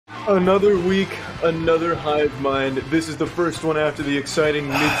Another week, another hive mind. This is the first one after the exciting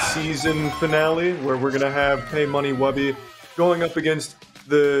mid-season finale, where we're gonna have Pay Money Wubby going up against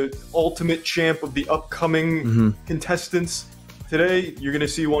the ultimate champ of the upcoming contestants. Today, you're gonna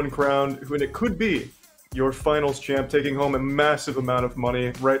see one crowned, and it could be your finals champ, taking home a massive amount of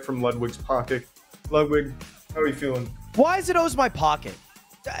money right from Ludwig's pocket. Ludwig, how are you feeling? Why is it always my pocket?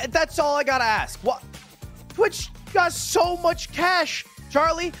 That's all I gotta ask. What? Twitch got so much cash.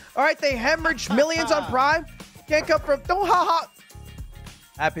 Charlie, all right, they hemorrhaged millions on Prime. Can't come from, don't ha.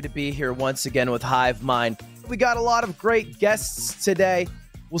 Happy to be here once again with Hive Mind. We got a lot of great guests today.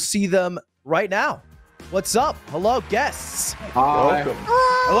 We'll see them right now. What's up? Hello, guests. Hi. Welcome.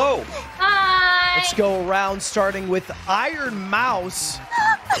 Hello. Hi. Let's go around starting with Iron Mouse.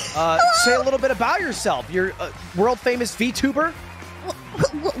 Say a little bit about yourself. You're a world famous VTuber?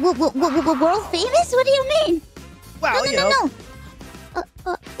 World famous? What do you mean? Well, No.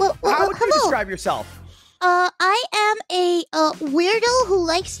 How would you describe yourself? I am a weirdo who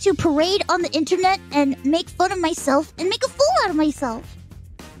likes to parade on the internet and make fun of myself and make a fool out of myself.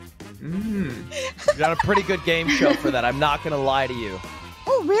 You've done a pretty good game show for that. I'm not going to lie to you.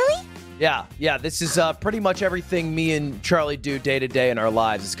 Oh, really? Yeah. This is pretty much everything me and Charlie do day to day in our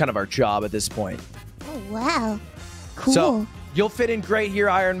lives. It's kind of our job at this point. Oh, wow. Cool. So you'll fit in great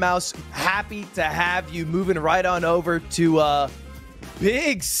here, Iron Mouse. Happy to have you. Moving right on over to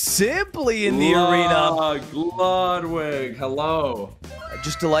Big Simply in the arena. Ludwig, hello.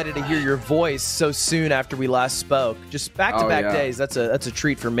 Just delighted to hear your voice so soon after we last spoke. Just back-to-back days. That's a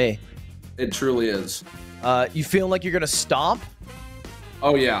treat for me. It truly is. You feeling like you're gonna stomp?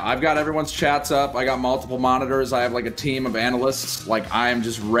 Oh yeah, I've got everyone's chats up. I got multiple monitors. I have like a team of analysts. Like I am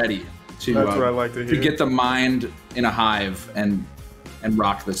just ready to. That's what I like to hear. To get the mind in a hive and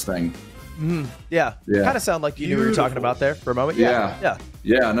rock this thing. Yeah. Kind of sound like you knew what you were talking about there for a moment. Yeah,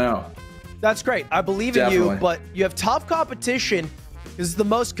 no. That's great. I believe in you, but you have tough competition. This is the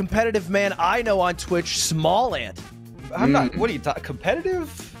most competitive man I know on Twitch, Smallant. I'm not. What are you talking?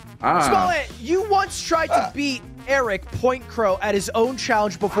 Competitive? Smallant, you once tried to beat Eric Point Crow at his own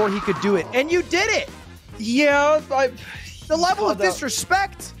challenge before he could do it, and you did it. Yeah. The level of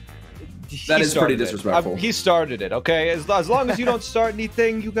disrespect. That is pretty disrespectful. He started it, okay? As long as you don't start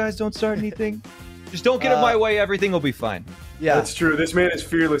anything, you guys don't start anything. Just don't get in my way. Everything will be fine. Yeah, That's true. This man is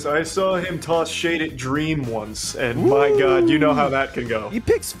fearless. I saw him toss shade at Dream once, and my God, you know how that can go. He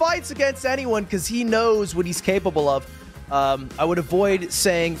picks fights against anyone because he knows what he's capable of. I would avoid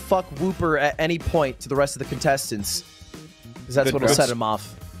saying "fuck Whooper" at any point to the rest of the contestants, because that's what'll set him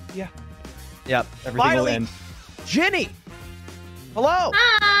off. Yeah. Yep. Everything will end. Ginny. Hello.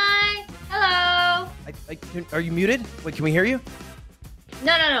 Hi. Hello. Are you muted? Wait, can we hear you?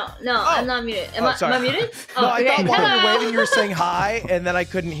 No. I'm not muted. Am I muted? No, I thought while you were Hello. waving, you were saying hi, and then I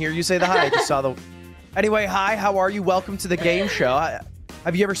couldn't hear you say the hi. I just saw the. Anyway, hi. How are you? Welcome to the game show.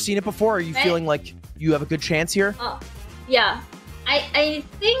 Have you ever seen it before? Are you feeling like you have a good chance here? Yeah. I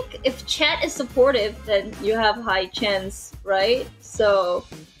think if chat is supportive, then you have high chance, right? So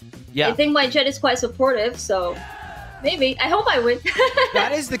Yeah. I think my chat is quite supportive, so maybe. I hope I win.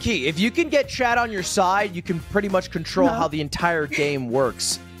 That is the key. If you can get chat on your side, you can pretty much control how the entire game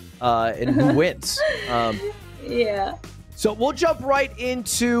works and who wins. Yeah. So we'll jump right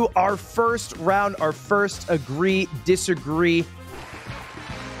into our first round, our first agree, disagree.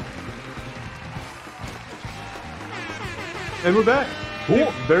 And we're back.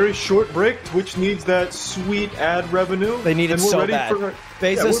 Cool. Very short break. Twitch needs that sweet ad revenue. They need it and we're so ready bad. for-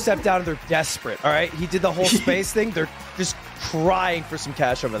 Bezos stepped down and they're desperate. All right, he did the whole space thing. They're just crying for some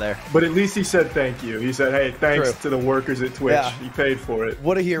cash over there. But at least he said thank you. He said, hey, thanks to the workers at Twitch. Yeah. He paid for it.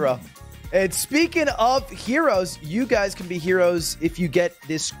 What a hero. And speaking of heroes, you guys can be heroes if you get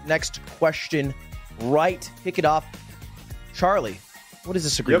this next question right. Pick it up. Charlie, what is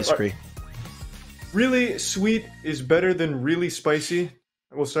this agree, disagree? Really sweet is better than really spicy.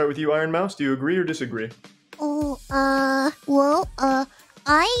 We'll start with you, Iron Mouse. Do you agree or disagree? I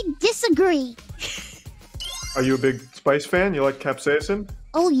disagree. Are you a big spice fan? You like capsaicin?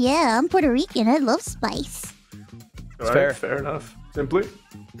 Oh yeah, I'm Puerto Rican. I love spice. All right, fair. Fair enough. Simply.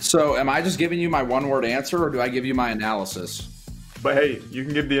 So, am I just giving you my one-word answer, or do I give you my analysis? But hey, you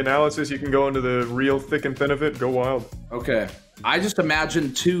can give the analysis. You can go into the real thick and thin of it. Go wild. Okay. I just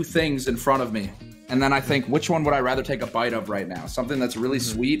imagine two things in front of me, and then I think, which one would I rather take a bite of right now? Something that's really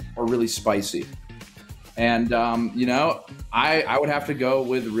sweet or really spicy? And, you know, I would have to go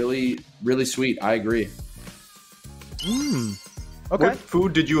with really, really sweet. I agree. Okay. What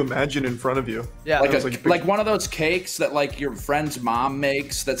food did you imagine in front of you? Yeah. Like one of those cakes that like your friend's mom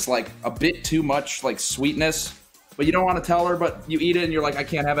makes that's like a bit too much like sweetness, but you don't want to tell her, but you eat it and you're like, I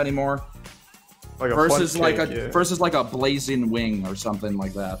can't have any more. Like a versus fun like cake, a versus like a blazing wing or something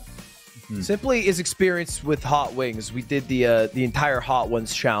like that. Simply is experienced with hot wings. We did the entire hot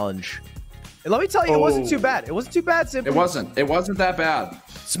ones challenge. And let me tell you, it wasn't too bad. It wasn't too bad, Simply. It wasn't. It wasn't that bad.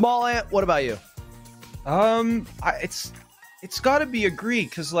 Smallant, what about you? It's got to be agree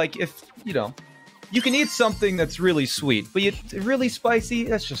because, like, if you know, you can eat something that's really sweet, but really spicy,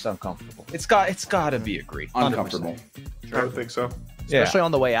 that's just uncomfortable. It's got to be agree. 100%. Uncomfortable. I would think so. Especially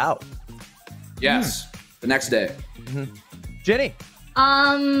on the way out. Yes. The next day. Jenny.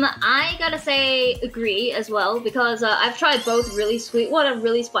 I gotta say agree as well because I've tried both really sweet one and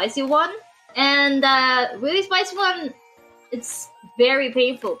really spicy one, and really spicy one, it's very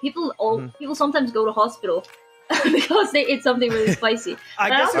painful. People sometimes go to hospital because they eat something really spicy. I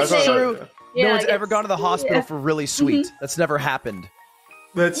guess it's true. Yeah, no one's ever gone to the hospital for really sweet. That's never happened.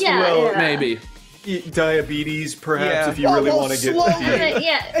 That's maybe. Diabetes, perhaps, if you really want to get.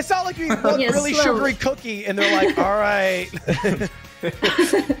 Yeah, it's not like you eat one really sugary cookie and they're like, all right.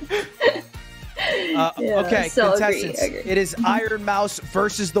 Okay, so contestants. agree. It is Iron Mouse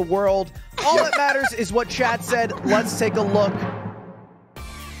versus the world. All that matters is what chat said. Let's take a look.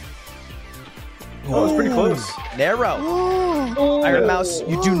 Oh, that was pretty close. Narrow. Iron Mouse,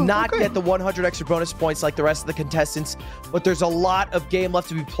 you do not get the 100 extra bonus points like the rest of the contestants, but there's a lot of game left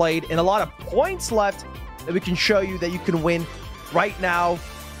to be played and a lot of points left that we can show you that you can win right now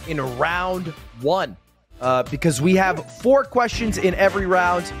in round 1. Because we have 4 questions in every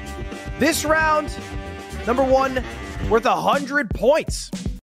round. This round, number 1, worth 100 points.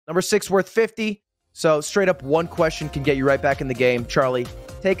 Number 6, worth 50. So straight up 1 question can get you right back in the game. Charlie,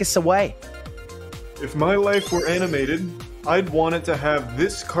 take us away. If my life were animated, I'd want it to have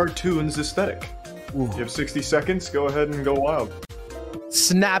this cartoon's aesthetic. You have 60 seconds. Go ahead and go wild.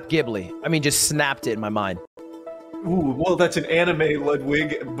 Snap Ghibli. I mean, just snapped it in my mind. Ooh, well, that's an anime,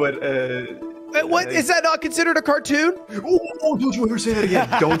 Ludwig, but what is that not considered a cartoon? Oh, don't you ever say that again.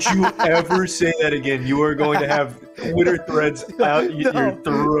 Don't you ever say that again. You are going to have Twitter threads out your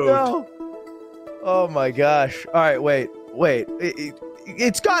throat. No. Oh my gosh. All right, wait.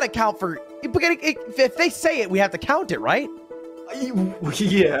 It's got to count for... If they say it, we have to count it, right?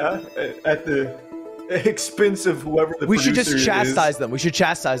 Yeah, at the expense of whoever the We should producer just chastise is. them. We should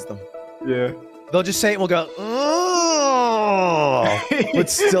chastise them. Yeah. They'll just say it and we'll go, oh,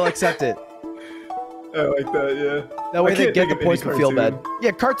 but still accept it. I like that, yeah. That way I they can't get think the of points any and feel bad. cartoon.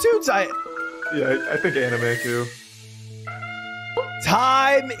 Yeah, cartoons, Yeah, I think anime too.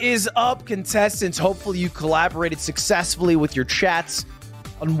 Time is up, contestants. Hopefully you collaborated successfully with your chats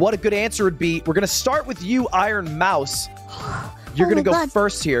on what a good answer would be. We're going to start with you, Iron Mouse. You're going to go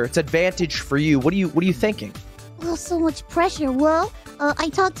first here. It's advantage for you. What are you thinking? Well, so much pressure. Well, I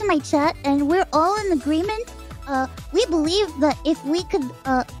talked to my chat, and we're all in agreement. We believe that if we could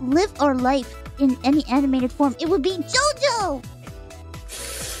live our life in any animated form, it would be JoJo.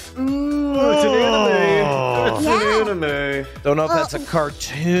 Ooh, it's an anime. It's an anime. Don't know if that's a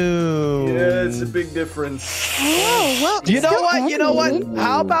cartoon. Yeah, it's a big difference. Oh, well, You know what? animated. You know what?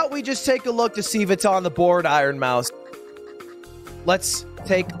 How about we just take a look to see if it's on the board, Iron Mouse? Let's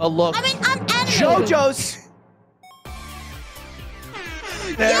take a look. I mean, I'm animated. JoJo's.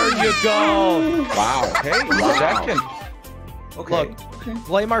 There you go. Wow. Okay, second. Okay. Look,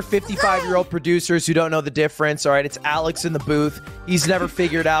 blame our 55-year-old producers who don't know the difference. All right, it's Alex in the booth. He's never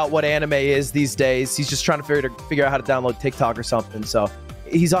figured out what anime is these days. He's just trying to figure out how to download TikTok or something. So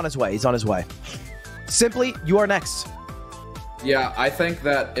he's on his way. He's on his way. Simply, you are next. Yeah, I think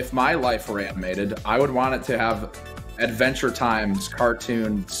that if my life were animated, I would want it to have Adventure Time's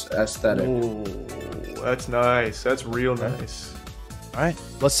cartoons aesthetic. Ooh, that's nice. That's real nice. All right,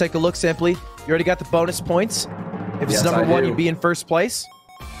 let's take a look, Simply. You already got the bonus points. If it's Yes, number I 1, do. you'd be in first place.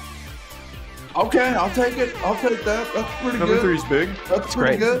 Okay, I'll take it. I'll take that. That's pretty Number good. 3's big. That's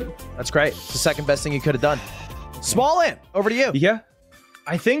great. pretty good. That's great. It's the second best thing you could have done. Smallant, over to you. Yeah,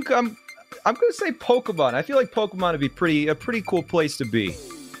 I think I'm gonna say Pokemon. I feel like Pokemon would be a pretty cool place to be.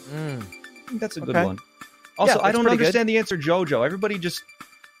 I think that's a good Okay. one. Also, Yeah, I that's don't pretty good. understand the answer JoJo. Everybody just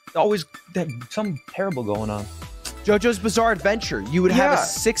always had something terrible going on. JoJo's Bizarre Adventure. You would have a Yeah.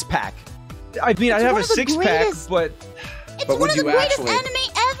 6-pack. I mean, I'd It's have one a of the 6-pack, greatest- but It's But one would of the you greatest actually-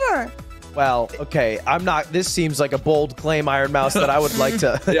 anime ever. Well, okay, I'm not. This seems like a bold claim, Iron Mouse, that I would like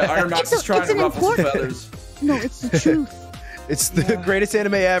to. Yeah, Iron Mouse is trying it's to an ruffle some important- feathers. No, it's the truth. It's the greatest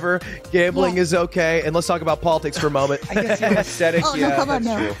anime ever. Gambling is okay. And let's talk about politics for a moment. I guess the aesthetic. Oh, no, yeah, come on,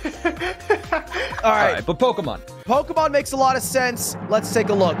 that's no. true. All All right, right, but Pokemon. Pokemon makes a lot of sense. Let's take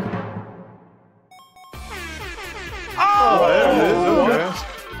a look. Oh, there it is.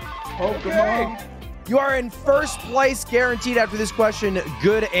 Okay. Pokemon. You are in first place, guaranteed after this question.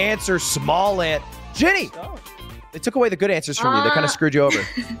 Good answer, Smallant. Ginny, they took away the good answers from you. They kind of screwed you over.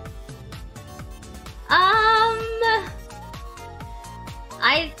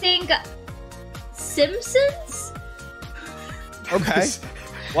 I think Simpsons. Okay.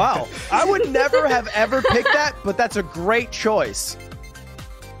 Wow. I would never have ever picked that, but that's a great choice.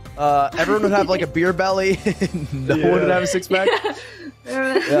 Everyone would have like a beer belly. No one would have a six pack.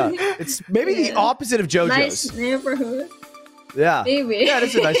 Yeah. It's maybe the opposite of JoJo's. Nice neighborhood. Yeah. Maybe. Yeah, it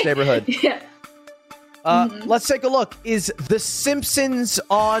is a nice neighborhood. Yeah. Let's take a look. Is The Simpsons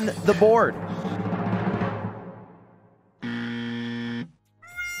on the board?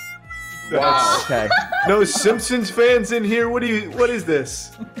 Wow. Okay. No Simpsons fans in here. What is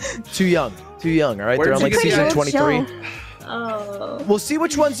this? Too young. All right. Where'd They're on you like get season that? 23. Oh. We'll see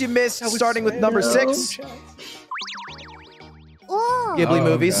which ones you missed, starting with number 6. Oh. Ghibli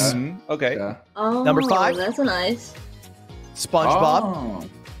movies. Okay. Yeah. Oh, Number 5? That's nice. SpongeBob. Oh.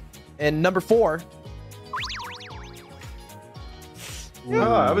 And number 4. Oh,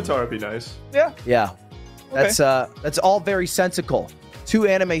 Avatar would be nice. Yeah. That's all very sensical. 2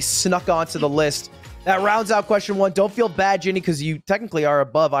 anime snuck onto the list. That rounds out question 1. Don't feel bad, Ginny, because you technically are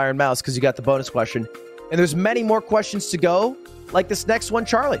above Iron Mouse because you got the bonus question. And there's many more questions to go, like this next one,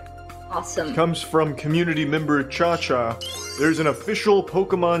 Charlie. Awesome. Comes from community member Cha-Cha. There's an official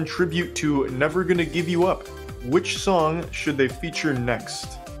Pokemon tribute to Never Gonna Give You Up. Which song should they feature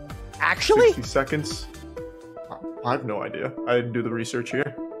next? Actually? 60 seconds. I have no idea. I didn't do the research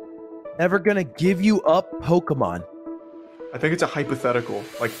here. Never Gonna Give You Up Pokemon. I think it's a hypothetical.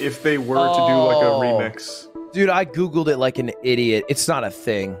 Like, if they were to do like a remix. Dude, I Googled it like an idiot. It's not a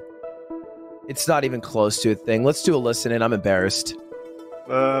thing. It's not even close to a thing. Let's do a listen in. I'm embarrassed.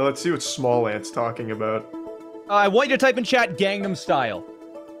 Let's see what Smallant's talking about. I want you to type in chat Gangnam Style.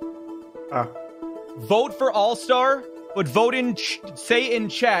 Ah. Vote for All Star, but vote in, say in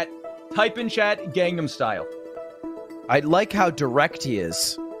chat, type in chat Gangnam Style. I like how direct he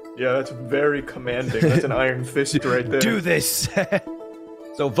is. Yeah, that's very commanding. That's an iron fist right there. Do this.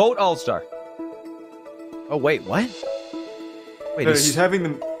 So vote All Star. Oh, wait, what? Wait, No, he's having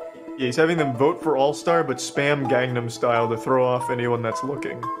them. Yeah, he's having them vote for All Star, but spam Gangnam Style to throw off anyone that's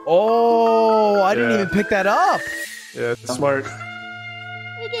looking. Oh, I didn't Yeah. even pick that up. Yeah, it's smart.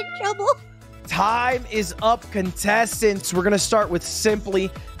 I get in trouble. Time is up, contestants. We're going to start with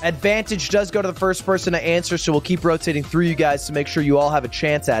Simply. Advantage does go to the first person to answer, so we'll keep rotating through you guys to make sure you all have a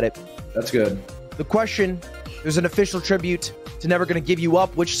chance at it. That's good. The question, there's an official tribute to Never Gonna Give You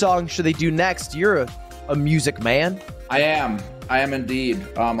Up. Which song should they do next? You're a music man. I am indeed.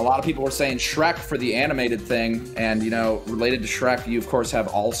 A lot of people were saying Shrek for the animated thing, and related to Shrek, you of course have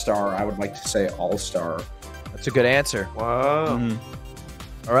All Star. I would like to say All Star. That's a good answer. Wow.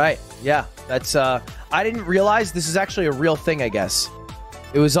 All right. Yeah, that's, I didn't realize this is actually a real thing, I guess.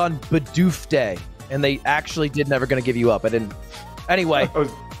 It was on Bidoof Day, and they actually did Never Gonna Give You Up. I didn't. Anyway. Oh,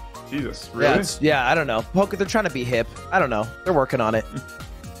 Jesus, really? Yeah, I don't know. They're trying to be hip. I don't know. They're working on it.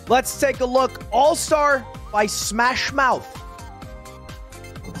 Let's take a look. All Star by Smash Mouth.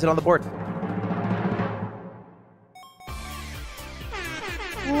 Is it on the board?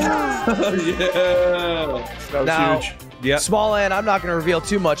 Yeah. That was Now- huge. Yeah. Smallant, I'm not going to reveal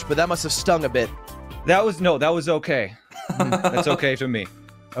too much, but that must have stung a bit. That was okay. That's okay to me.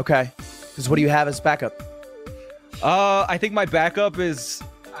 Okay. Because what do you have as backup? I think my backup is,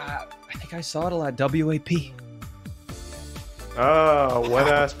 I think I saw it a lot. WAP. Ah, wet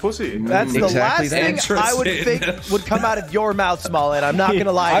ass pussy. That's the Exactly last that. thing I would think would come out of your mouth, Smallant. I'm not going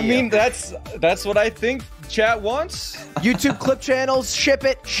to lie to I you. mean, that's what I think chat wants. YouTube clip channels, ship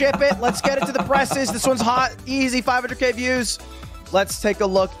it. Let's get it to the presses. This one's hot, easy, 500k views. Let's take a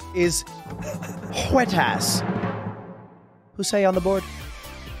look. Is wet ass. Pussy on the board?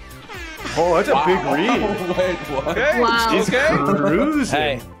 Oh, that's a big read. Wait, what? Okay. Wow. He's cruising.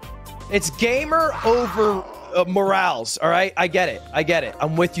 Hey, it's gamer over morals, all right? I get it.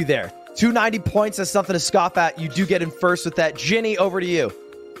 I'm with you there. 290 points, that's nothing to scoff at. You do get in first with that. Ginny, over to you.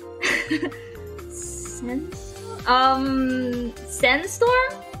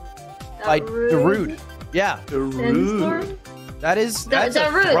 Sandstorm? By Darude. Yeah, Sandstorm? that's The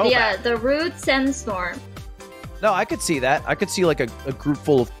a Root, throwback. yeah, the Root Sandstorm. No, I could see that. I could see like a group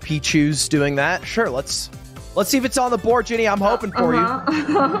full of Pichus doing that. Sure, let's see if it's on the board, Ginny. I'm hoping for you.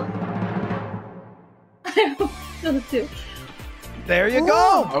 I hope so too. There you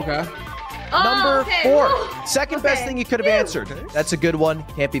go. Okay. Number okay. 4. Woo. Second best Okay. thing you could have answered. That's a good one.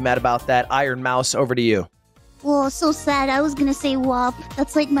 Can't be mad about that. Iron Mouse, over to you. Well, so sad. I was gonna say WAP.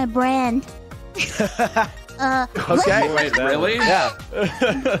 That's like my brand. Okay. Wait, really? Yeah.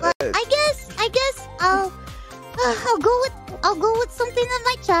 But I guess I'll go with something that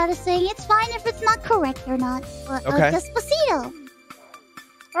my chat is saying. It's fine if it's not correct or not. But Okay. Despacito.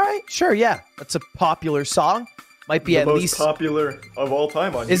 All right, sure, yeah. That's a popular song. Might be The at most least. popular of all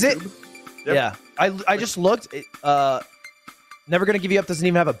time on Is it? YouTube. Yep. Yeah. I just looked. Never Gonna Give You Up doesn't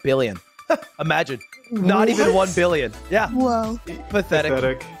even have a billion. Imagine. Not even 1 billion. Yeah. Whoa. Pathetic.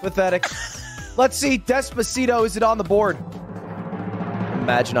 Let's see. Despacito, is it on the board?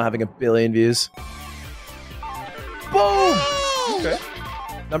 Imagine not having a billion views. Boom! Okay.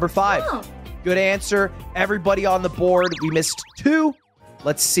 Number 5. Oh. Good answer. Everybody on the board. We missed 2.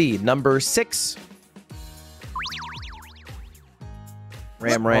 Let's see. Number 6.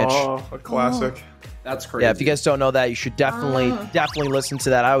 Ram Ranch. Oh, a classic. That's crazy. Yeah, if you guys don't know that, you should definitely listen to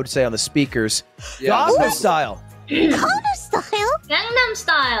that. I would say on the speakers. Yeah. Gangnam Style. Gangnam Style? Gangnam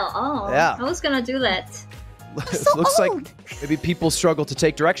Style. Oh, Yeah. I was gonna do that. So Looks like old. maybe people struggle to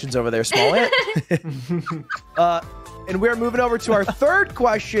take directions over there, Smallant. And we're moving over to our third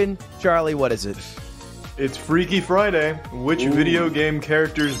question. Charlie, what is it? It's Freaky Friday. Which video game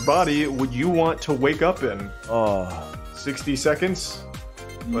character's body would you want to wake up in? Oh, 60 seconds.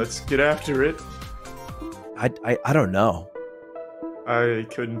 Let's get after it. I don't know. I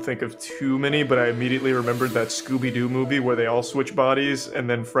couldn't think of too many, but I immediately remembered that Scooby-Doo movie where they all switch bodies, and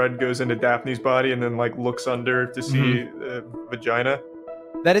then Fred goes into Daphne's body and then like looks under to see vagina.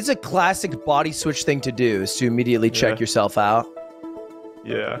 That is a classic body switch thing to do, is to immediately check Yeah. yourself out.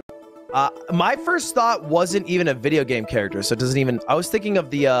 Yeah. My first thought wasn't even a video game character, so it doesn't even. I was thinking of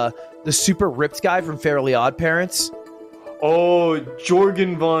the super ripped guy from Fairly Odd Parents. Oh,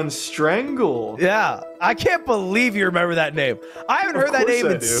 Jorgen von Strangle. Yeah, I can't believe you remember that name. I haven't heard that course name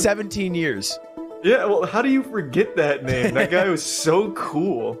I in do. 17 years. Yeah, well, how do you forget that name? That guy was so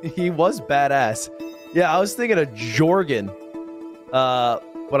cool. He was badass. Yeah, I was thinking of Jorgen.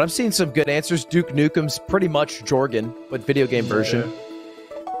 But I'm seeing some good answers. Duke Nukem's pretty much Jorgen, but video game version.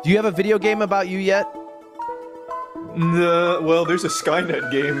 Do you have a video game about you yet? No, well, there's a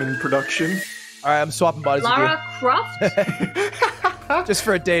Skynet game in production. All right, I'm swapping bodies with Lara Croft. you. Just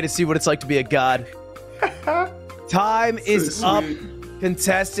for a day to see what it's like to be a god. Time is up,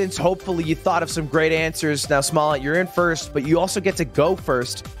 contestants. Hopefully you thought of some great answers. Now, Smallant, you're in first, but you also get to go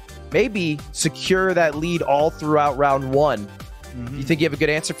first. Maybe secure that lead all throughout round 1. You think you have a good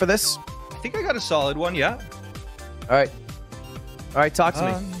answer for this? I think I got a solid one, yeah. All right. All right, talk to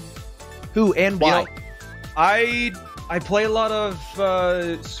me. Who and why? You know, I play a lot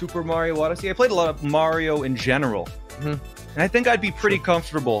of Super Mario Odyssey. I played a lot of Mario in general. And I think I'd be pretty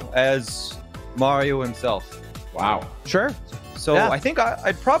comfortable as Mario himself. Wow. Sure. So Yeah. I think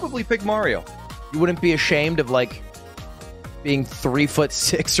I'd probably pick Mario. You wouldn't be ashamed of, like, being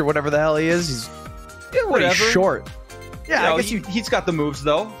 3'6" or whatever the hell he is? He's Yeah, pretty whatever. short. Yeah, You know, I guess he's got the moves,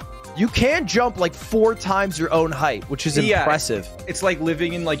 though. you can jump like 4 times your own height, which is Yeah. impressive. It's like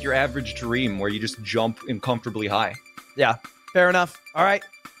living in like your average dream where you just jump uncomfortably high. Yeah, fair enough. All right,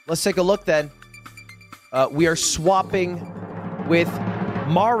 let's take a look then. We are swapping with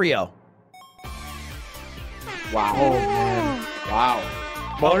Mario. Wow. Wow.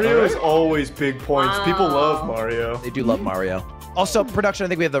 Mario is always big points. People love Wow. Mario. They do love Mario. Also, production, I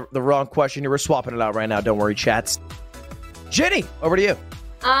think we have the wrong question here. We're swapping it out right now. Don't worry, chats. Ginny, over to you.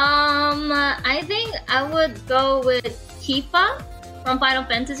 I think I would go with Tifa from Final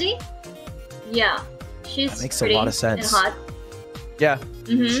Fantasy. Yeah, she's That makes a pretty lot of sense. and hot. Yeah,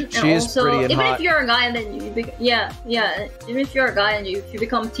 Mm-hmm. she is pretty and even hot. if you're a guy and then you even if you're a guy and you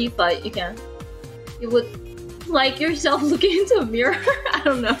become Tifa, you would like yourself looking into a mirror. I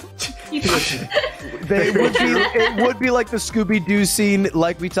don't know. It would be like the Scooby-Doo scene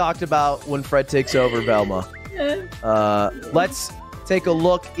like we talked about when Fred takes over Velma. Let's take a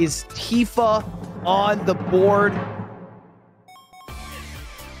look. Is Tifa on the board?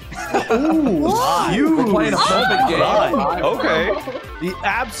 You We're playing a moment game. God. Okay. The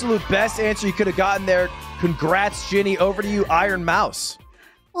absolute best answer you could have gotten there. Congrats, Ginny. Over to you, Iron Mouse.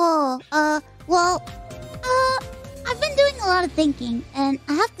 Well, I've been doing a lot of thinking, and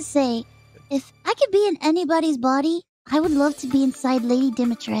I have to say, if I could be in anybody's body, I would love to be inside Lady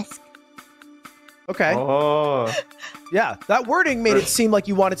Dimitrescu. Okay. Oh, Yeah, that wording made it seem like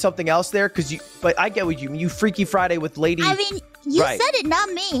you wanted something else there, but I get what you mean. You Freaky Friday with Lady. I mean, you Right. said it, not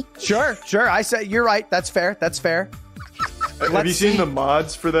me. Sure. I said you're right. That's fair. have you seen the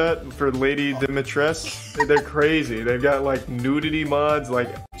mods for that? For Lady Dimitrescu? They're crazy. They've got like nudity mods,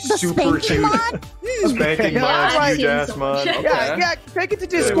 like The super spanking cute mod? spanking Yeah, mods, right. huge ass mod. Okay. Yeah, take it to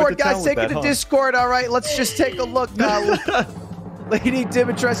Discord, went to guys. town Take with it to that, huh? Discord. All right, let's just take a look now. Lady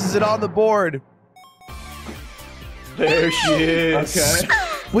Dimitrescu, is it on the board? There she is. Okay.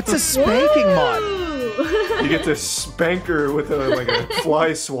 What's a spanking mod? You get to spank her with a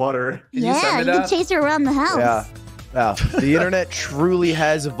fly swatter. Can you send me You that? can chase her around the house. Yeah. Yeah. The internet truly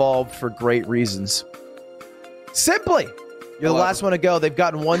has evolved for great reasons. Simply, you're the last one to go. They've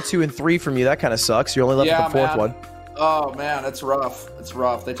gotten 1, 2, and 3 from you. That kind of sucks. You're only left with the fourth one. Oh man, it's rough. It's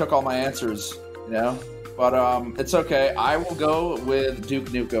rough. They took all my answers, you know. But it's okay. I will go with Duke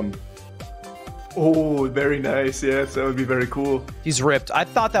Nukem. Oh, very nice. Yes, that would be very cool. He's ripped. I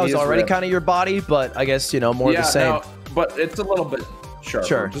thought that was He is already ripped. kind of your body, but I guess, more of the same. No, but it's a little bit sharper.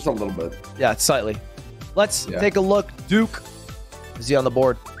 Sure. Just a little bit. Yeah, slightly. Let's take a look. Duke, is he on the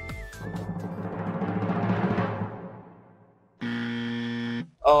board?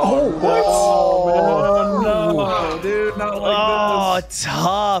 Oh, no, dude, not like this.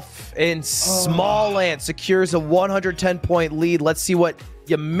 Tough. And Smallant secures a 110-point lead. Let's see what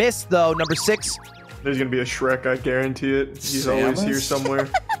you missed, though. Number 6. There's going to be a Shrek, I guarantee it. He's always here somewhere.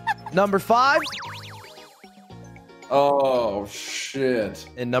 Number 5. Oh, shit.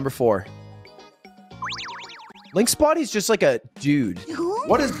 And number 4. Link Spotty's just like a dude. Who?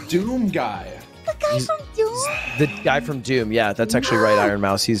 What is Doom Guy? The guy from Doom? The guy from Doom. Yeah, that's actually right, Iron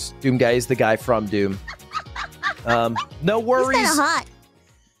Mouse. He's Doom Guy is the guy from Doom. No worries. He's kind of hot.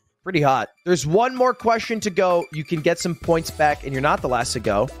 Pretty hot. There's one more question to go. You can get some points back, and you're not the last to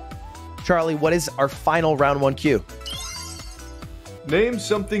go. Charlie, what is our final round 1 cue? Name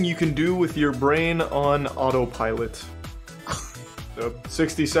something you can do with your brain on autopilot. So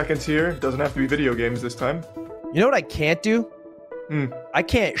 60 seconds here. Doesn't have to be video games this time. You know what I can't do? I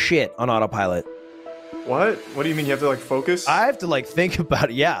can't shit on autopilot. What? What do you mean you have to focus? I have to think about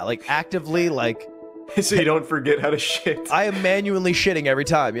it. Yeah, actively So you don't forget how to shit. I am manually shitting every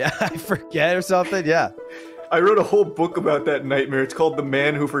time. Yeah, I forget or something. Yeah. I wrote a whole book about that nightmare. It's called The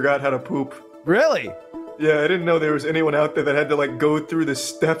Man Who Forgot How to Poop. Really? Yeah, I didn't know there was anyone out there that had to go through the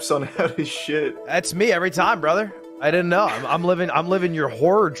steps on how to shit. That's me every time, brother. I didn't know. I'm living your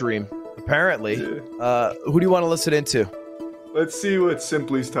horror dream, apparently. Yeah. Who do you want to listen into? Let's see what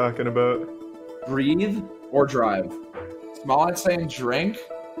Simply's talking about. Breathe or drive? Smallant saying drink?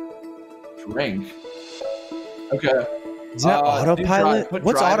 Drink. Okay. Is that autopilot? Put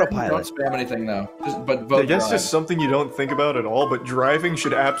What's driver. autopilot? Don't spam anything though. But vote I guess drive. just something you don't think about at all, but driving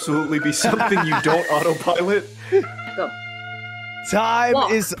should absolutely be something you don't autopilot. Go. Time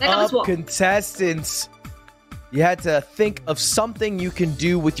Walk. is That was up, walk. contestants. You had to think of something you can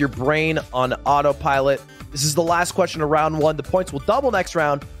do with your brain on autopilot. This is the last question of round 1. The points will double next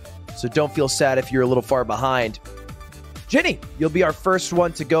round, so don't feel sad if you're a little far behind. Ginny, you'll be our first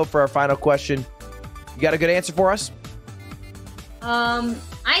one to go for our final question. You got a good answer for us?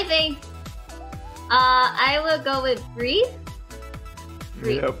 I think I will go with breathe.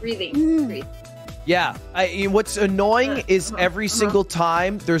 Yep. Breathing. Breathe. Yeah. What's annoying is every single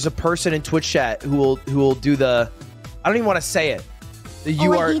time there's a person in Twitch chat who will do the. I don't even want to say it.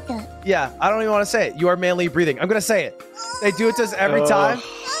 You I are. hate that. Yeah, I don't even want to say it. You are manly breathing. I'm gonna say it. They do it to us every time.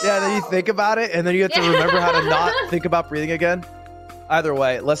 Yeah, then you think about it, and then you have to remember how to not think about breathing again. Either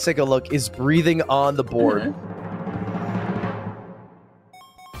way, let's take a look. Is breathing on the board?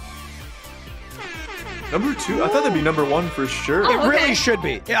 Number 2? I thought that'd be number 1 for sure. It really should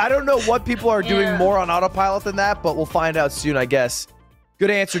be. Yeah, I don't know what people are doing more on autopilot than that, but we'll find out soon, I guess. Good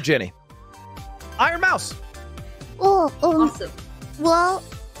answer, Ginny. Iron Mouse. Oh, Awesome. well,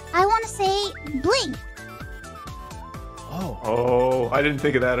 I want to say blink. Oh, I didn't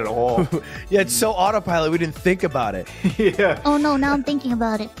think of that at all. Yeah, it's so autopilot, we didn't think about it. Yeah. Oh no, now I'm thinking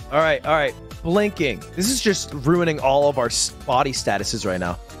about it. All right. Blinking. This is just ruining all of our body statuses right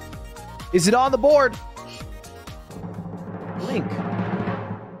now. Is it on the board? Blink.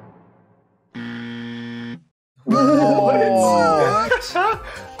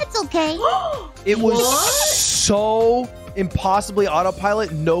 It's okay. It was so impossibly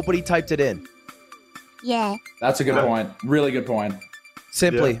autopilot, nobody typed it in. Yeah. That's a good point. Really good point.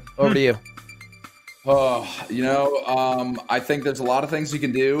 Simply, over to you. Oh, I think there's a lot of things you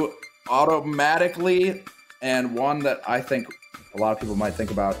can do automatically, and one that I think a lot of people might think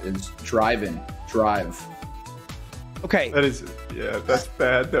about is driving. Drive. Okay. That is, that's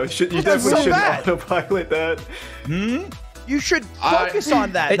bad though. You That's definitely so shouldn't bad. autopilot that. You should focus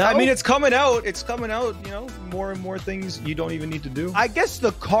on that. I no? mean, it's coming out. It's coming out. More and more things you don't even need to do. I guess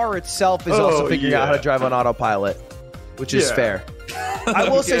the car itself is also figuring out how to drive on autopilot, which is fair. I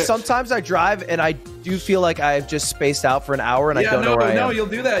will say sometimes I drive and I do feel like I've just spaced out for an hour and I don't know where I am. No, you'll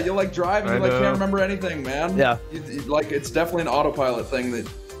do that. You'll drive and you can't remember anything, man. Yeah. It's definitely an autopilot thing that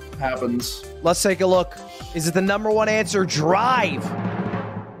happens. Let's take a look. Is it the number 1 answer? Drive.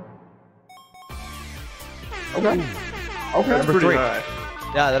 Okay. That's Number pretty 3. high.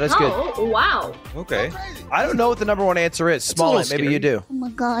 Yeah, that is good. Oh, wow. Okay. I don't know what the number one answer is. That's a little Smallant, maybe scary. you do. Oh my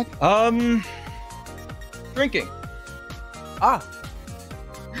god. Drinking. Ah.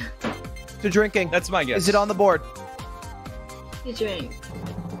 To drinking. That's my guess. Is it on the board? You drink.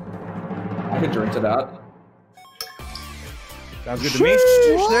 I can drink to that. Sounds good to me.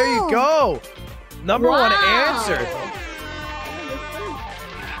 Sheesh, there you go. Number one Wow. answer.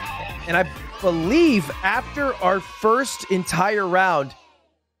 And I believe after our first entire round,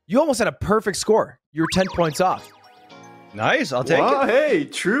 you almost had a perfect score. You were 10 points off. Nice. I'll take Wow, it. hey,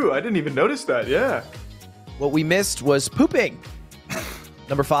 true. I didn't even notice that. Yeah. What we missed was pooping.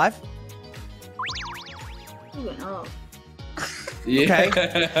 Number 5. Oh.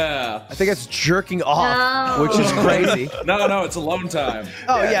 Yeah. I think it's jerking off, No. which is crazy. No, it's alone time.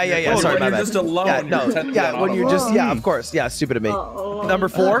 Oh, yeah. Oh, Sorry, when my you're bad. just alone, Yeah, you're no. 10 Yeah, when you're just, yeah, of course. Yeah, stupid of me. Oh. Number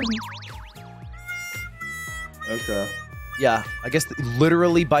 4. Okay. Yeah, I guess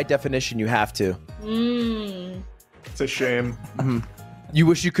literally by definition you have to. It's a shame. You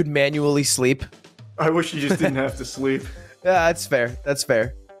wish you could manually sleep. I wish you just didn't have to sleep. Yeah, that's fair. That's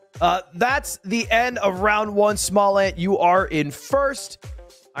fair. That's the end of round 1. Smallant, you are in first.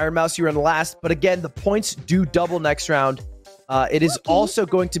 Iron Mouse, you're in last. But again, the points do double next round. It is also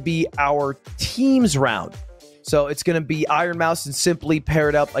going to be our teams round. So it's going to be Iron Mouse and Simply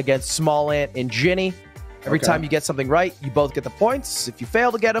paired up against Smallant and Ginny. Every time you get something right, you both get the points. If you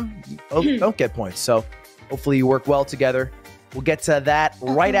fail to get them, you both don't get points. So hopefully you work well together. We'll get to that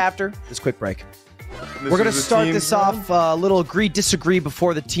right after this quick break. We're going to start this off a little agree-disagree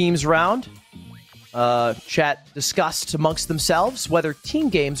before the teams round. Chat discussed amongst themselves whether team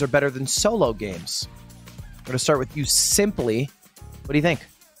games are better than solo games. We're going to start with you, Simply. What do you think?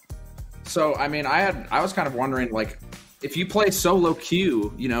 So, I mean, I was kind of wondering, like, if you play solo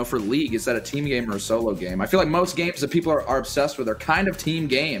queue, for League, is that a team game or a solo game? I feel like most games that people are obsessed with are kind of team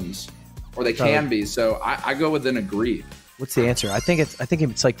games, or they can be. So I go with an agree. What's the answer? I think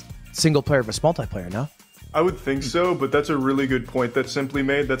it's like single player versus multiplayer, no? I would think so, but that's a really good point that Simply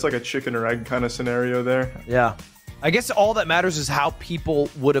made. That's like a chicken or egg kind of scenario there. Yeah. I guess all that matters is how people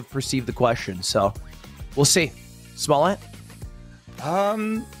would have perceived the question. So we'll see. Smallant?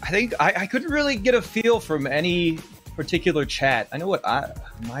 I think I couldn't really get a feel from any particular chat. I know what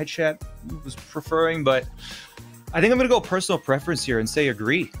my chat was preferring, but I think I'm going to go personal preference here and say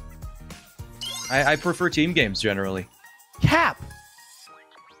agree. I prefer team games generally. Cap.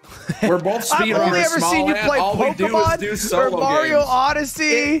 We're both speedrunners. I've only ever seen you play All we do is Pokemon do or solo Mario games.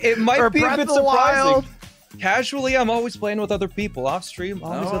 Odyssey. It might or be Breath a bit of the Wild. surprising. Casually, I'm always playing with other people. Off stream,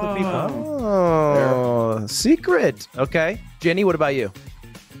 always other people. Oh, secret. Okay. Jenny, what about you?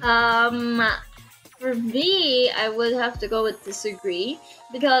 For me, I would have to go with disagree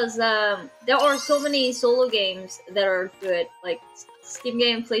because there are so many solo games that are good, like Steam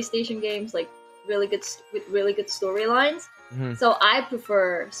game, PlayStation games, like with really good storylines. So I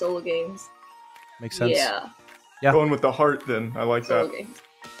prefer solo games. Makes sense. Yeah. Yeah. Going with the heart, then. I like Solo that. games.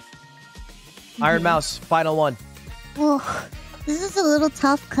 Iron Mouse, final one. Well, this is a little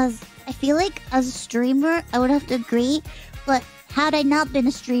tough because I feel like as a streamer, I would have to agree. But had I not been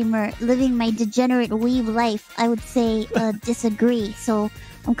a streamer, living my degenerate weeb life, I would say disagree. So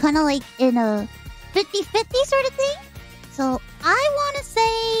I'm kind of like in a 50-50 sort of thing. So I want to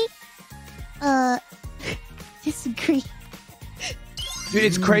say disagree. Dude,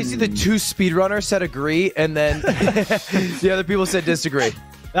 it's crazy the two speedrunners said agree, and then the other people said disagree.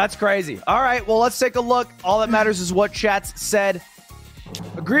 That's crazy. All right, well, let's take a look. All that matters is what chat's said.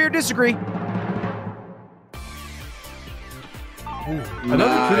 Agree or disagree?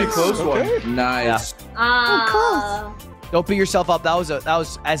 Another pretty close one. Nice. Don't beat yourself up. That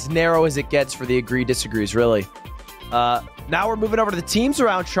was as narrow as it gets for the agree disagrees, really. Now we're moving over to the teams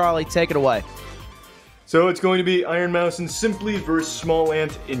around. Charlie, take it away. So it's going to be Iron Mouse and Simply versus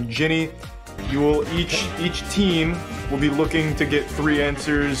Smallant and Ginny. You will each team will be looking to get 3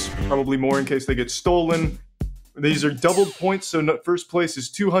 answers, probably more in case they get stolen. These are doubled points, so first place is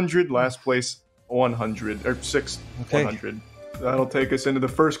 200, last place 100 or 100. That'll take us into the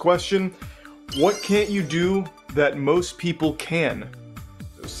first question. What can't you do that most people can?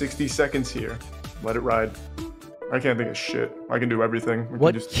 So 60 seconds here. Let it ride. I can't think of shit. I can do everything.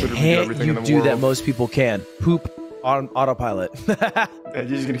 What can't you do that most people can? Poop on autopilot. Yeah, you're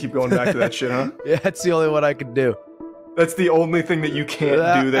just gonna keep going back to that shit, huh? Yeah, that's the only one I can do. That's the only thing that you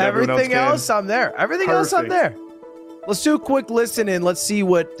can't do that everyone else can. Everything else, I'm there. Everything else, I'm there. Let's do a quick listen and let's see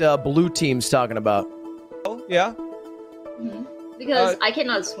what blue team's talking about. Oh, yeah. because I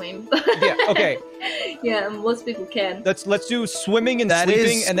cannot swim. Yeah. Okay. Yeah, most people can. Let's do swimming and That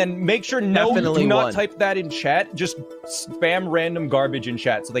sleeping, is and then make sure do definitely not one. type that in chat. Just spam random garbage in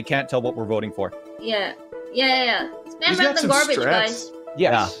chat so they can't tell what we're voting for. Yeah. Spam He's got random some garbage, strats. guys.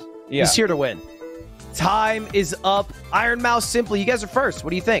 Yes. Yeah. He's here to win. Time is up. Iron Mouse, Simply, you guys are first.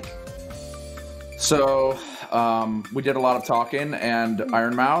 What do you think? So, we did a lot of talking, and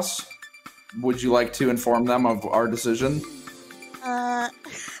Iron Mouse, would you like to inform them of our decision?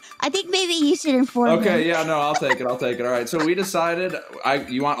 I think maybe you should inform Okay, them. yeah, no, I'll take it. All right, so we decided.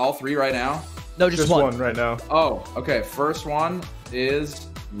 You want all three right now? No, just Just one. one right now. Oh, okay. First one is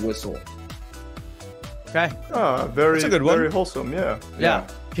whistle. Okay. Ah, very, That's a good one. very wholesome. Yeah. Yeah.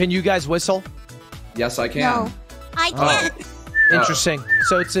 Can you guys whistle? Yes, I can. No, I can't. Interesting.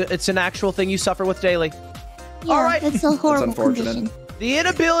 So it's an actual thing you suffer with daily. Yeah, all right. it's a horrible unfortunate. condition. The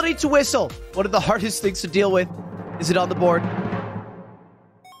inability to whistle. One of the hardest things to deal with. Is it on the board?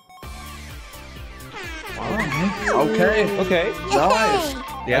 Okay. Okay. Nice.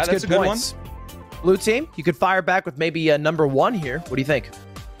 Yeah, that's a good points. Blue team, you could fire back with maybe a number one here. What do you think?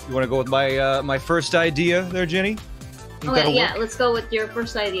 one. You want to go with my my first idea there, Jenny? Think Okay, that'll yeah, work? let's go with your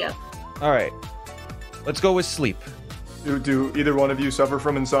first idea. All right. Let's go with sleep. Do either one of you suffer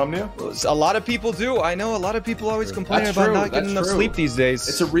from insomnia? A lot of people do. I know a lot lot always complain That's about true, not that's getting enough true. sleep these days.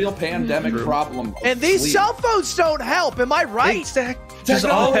 It's a real pandemic problem. And these Sleep. cell phones don't help. Am I right? Just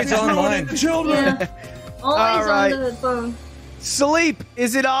always online. Yeah. Always right. on the phone. Sleep.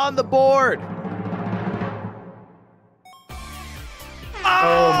 Is it on the board?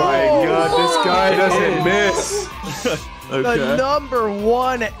 Oh my god, this guy doesn't miss. The number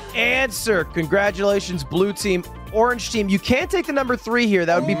one answer. Congratulations, blue team. Orange team, you can't take the number 3 here.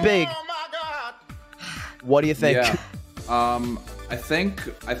 That would be big. What do you think? Yeah. I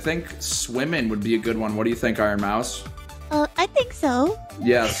think swimming would be a good one. What do you think, Iron Mouse? I think so.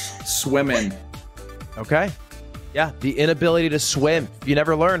 Yes, swimming. Okay. Yeah, the inability to swim. If you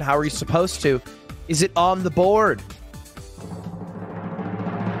never learn, how are you supposed to? Is it on the board?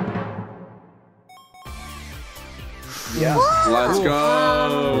 Yeah. Let's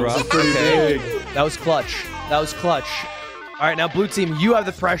go. Rough. Pretty big. That was clutch. That was clutch. All right, now blue team, you have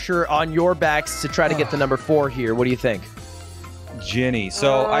the pressure on your backs to try to get the number 4 here. What do you think? Jenny.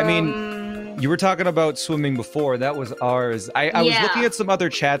 So, I mean, you were talking about swimming before. That was ours. I was Yeah. looking at some other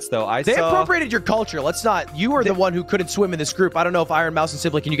chats, though. They saw... appropriated your culture. Let's not. You were the one who couldn't swim in this group. I don't know if Iron Mouse and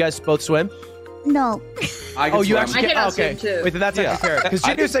Simply, can you guys both swim? No. I can Oh, you swim. actually I can't. cannot Okay. swim, too. Wait, then that's Yeah. unfair. Because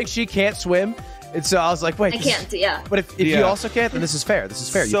Junior was saying she can't swim. And so I was like, wait. I can't, yeah. But if you Yeah. also can't, then this is fair. This is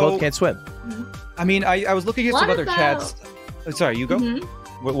fair. You So- both can't swim. I mean, I was looking at some What other about- chats. Sorry, you go? Mhm.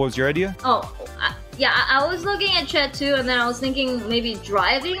 What was your idea? Oh, I was looking at chat too, and then I was thinking maybe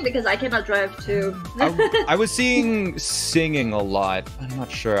driving because I cannot drive too. I was seeing singing a lot. I'm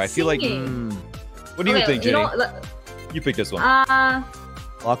not sure. I feel like... Singing. What do you think, Jenny? You know, You pick this one.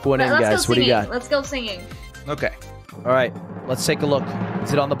 Lock one in, let's guys. go What do singing. you got? Let's go singing. Okay. All right. Let's take a look.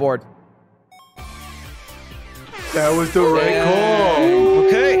 Is it on the board? That was the right call.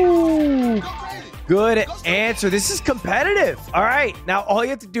 Okay. Good answer. This is competitive. All right. Now, all you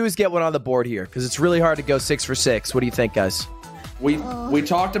have to do is get one on the board here because it's really hard to go 6 for 6. What do you think, guys? We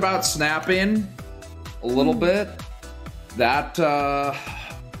talked about snapping a little bit. That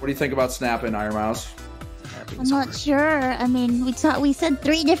what do you think about snapping, Iron Mouse? I'm not sure. I mean, we said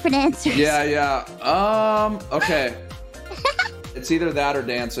 3 different answers. Yeah. Okay. It's either that or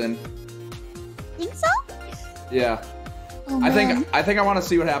dancing. Think so? Yeah. Oh, I man. think I want to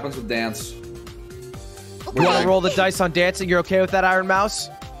see what happens with dance. You want Okay. to roll the dice on dancing? You're okay with that, Iron Mouse?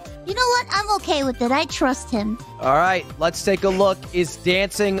 You know what? I'm okay with it. I trust him. All right. Let's take a look. Is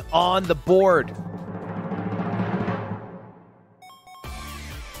dancing on the board?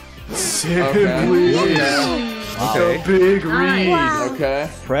 Simply. Okay. A big read. Wow. Okay.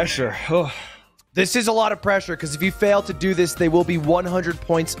 Pressure. Oh. This is a lot of pressure because if you fail to do this, they will be 100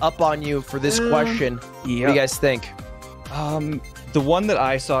 points up on you for this question. What do you guys think? The one that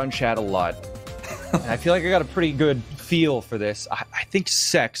I saw in chat a lot, and I feel like I got a pretty good feel for this. I think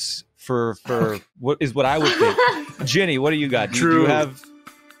sex for what is what I would think. Jenny, what do you got? Do you True. have?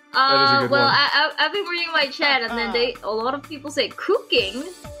 That is a good Well, one. I've been reading my chat, and then a lot of people say cooking.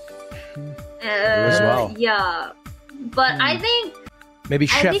 as well. Yeah, but I think Maybe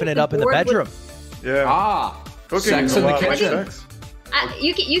I think chefing it the up in the board would- bedroom. Yeah. Cooking Sex is in a the lot like kitchen. sex.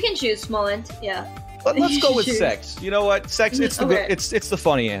 you can choose Smallant. Yeah. Let's go with Shoot. sex. You know what? Sex. It's the Okay. it's the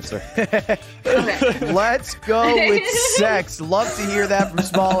funny answer. Okay. Let's go with sex. Love to hear that from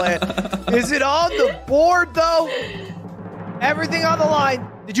Smallant. Is it on the board, though? Everything on the line.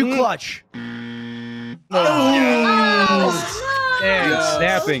 Did you clutch? Oh, Dang,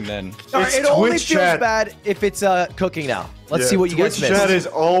 snapping then. All right, It's it only Twitch feels chat. bad if it's cooking now. Let's Yeah, see what you guys Twitch missed. chat is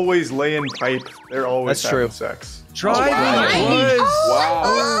always laying pipe. They're always That's having true. sex. Try Wow.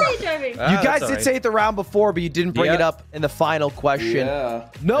 Oh, driving. You guys did say it the round before, but you didn't bring Yeah. it up in the final question. Yeah.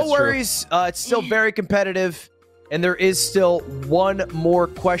 No That's worries. It's still very competitive, and there is still one more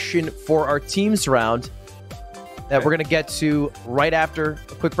question for our teams round that we're going to get to right after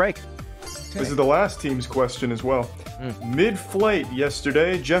a quick break. This is the last team's question as well. Mid-flight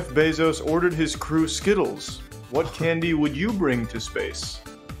yesterday, Jeff Bezos ordered his crew Skittles. What candy would you bring to space?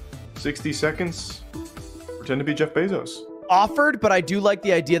 60 seconds. Pretend to be Jeff Bezos. Offered, but I do like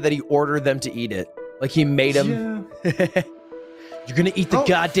the idea that he ordered them to eat it. Like he made them. Yeah. You're going to eat the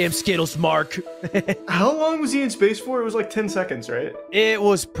goddamn Skittles, Mark. How long was he in space for? It was like 10 seconds, right? It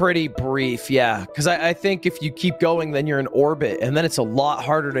was pretty brief, yeah. Because I think if you keep going, then you're in orbit, and then it's a lot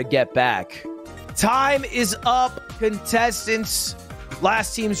harder to get back. Time is up, contestants.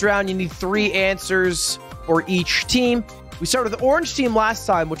 Last team's round, you need 3 answers for each team. We started with the orange team last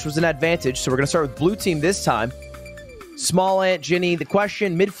time, which was an advantage, so we're going to start with blue team this time. Smallant, Ginny, the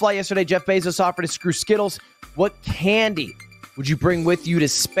question. Mid-flight yesterday, Jeff Bezos offered his crew Skittles. What candy would you bring with you to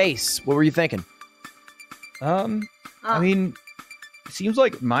space? What were you thinking? I mean, it seems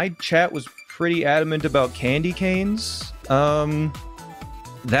like my chat was pretty adamant about candy canes.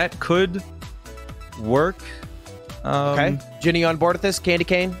 That could work. Okay. Ginny on board with this? Candy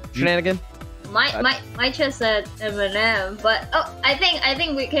cane shenanigan? My chest said M&M, but I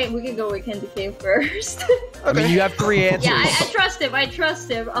think we can go with candy cane first. I mean, you have 3 answers. Yeah, I trust him. I trust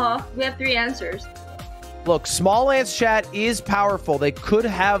him. We have 3 answers. Look, Smallant's chat is powerful. They could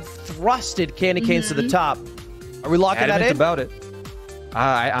have thrusted candy canes to the top. Are we locking that Adamant in? about it.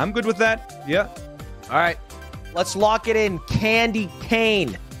 I'm good with that. Yeah. All right. Let's lock it in. Candy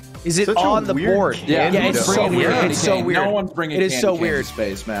cane. Is it Such a on the weird board? Yeah, it's so bring weird. candy It's so cane. weird. No one's bringing It is candy so cane weird. to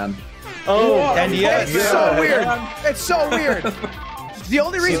space, man. Oh, And yes. It's so weird. It's so weird. The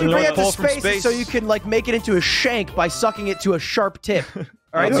only reason you bring it to pull from space is so you can like make it into a shank by sucking it to a sharp tip.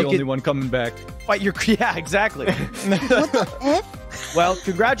 All right, I'm so the you only can one coming back. fight your yeah, exactly. What the F? Well,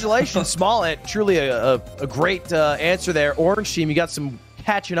 congratulations, Smallant. Truly a great answer there. Orange team, you got some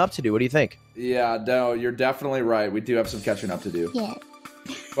catching up to do. What do you think? Yeah, no, you're definitely right. We do have some catching up to do. Yeah.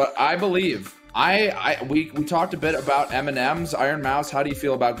 But I believe we talked a bit about M&Ms. Iron Mouse, how do you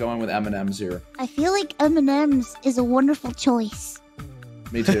feel about going with M&Ms here? I feel like M&M's is a wonderful choice.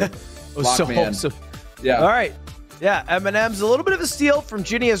 Me too. Lock me in. Yeah. All right. Yeah, M&M's a little bit of a steal from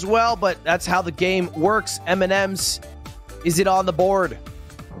Ginny as well, but that's how the game works. M&M's, is it on the board?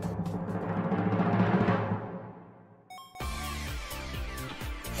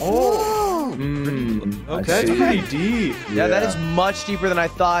 Oh, Okay. that's pretty deep. Yeah, that is much deeper than I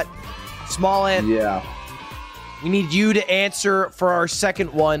thought. Smallant, Yeah. we need you to answer for our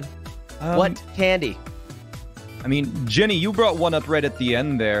second one. What candy? I mean, Jenny, you brought one up right at the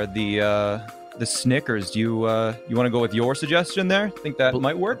end there. The Snickers. Do you want to go with your suggestion there? Think that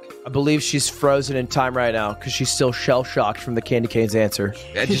might work? I believe she's frozen in time right now because she's still shell-shocked from the candy cane's answer.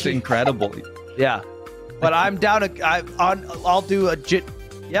 Yeah, just incredible. Yeah. But I'm down to... I'll do a...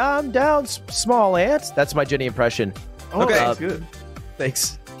 Yeah, I'm down, Smallant. That's my Ginny impression. Oh, Okay. that's good.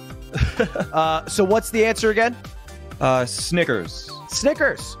 Thanks. So what's the answer again? Snickers.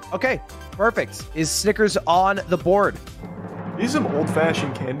 Snickers. Okay, perfect. Is Snickers on the board? These are some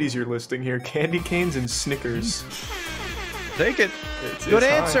old-fashioned candies you're listing here. Candy canes and Snickers. Take it. Good high.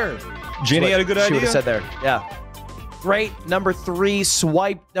 answer. Jenny had a good She would idea. have said there. Yeah. Great. Number 3,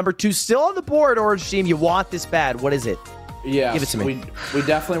 swipe. Number 2, still on the board, Orange Team. You want this bad. What is it? Yes, Give it to me. We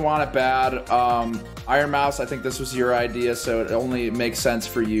definitely want it bad. Iron Mouse, I think this was your idea, so it only makes sense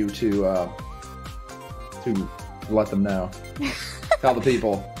for you to let them know. Tell the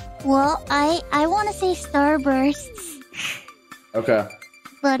people. Well, I want to say Starbursts, Okay.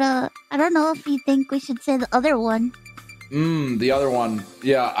 but I don't know if you think we should say the other one. The other one.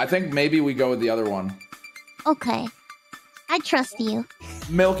 Yeah, I think maybe we go with the other one. Okay. I trust you.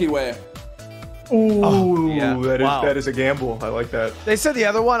 Milky Way. Ooh, yeah. Wow. that is a gamble. I like that. They said the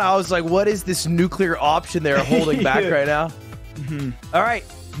other one. I was like, what is this nuclear option they're holding back right now? All right.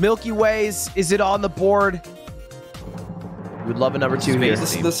 Milky Ways. Is it on the board? We'd love a number 2 here.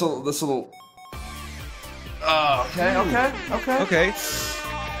 This will. Okay. Okay.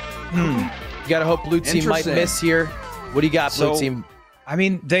 You gotta hope blue team might Interesting. miss here. What do you got, blue So- team? I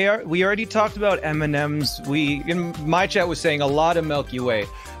mean, we already talked about M&Ms. In my chat was saying a lot of Milky Way,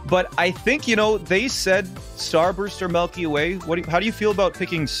 but I think they said Starburst or Milky Way. How do you feel about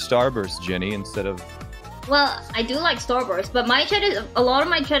picking Starburst, Jenny, instead of? Well, I do like Starburst, but a lot of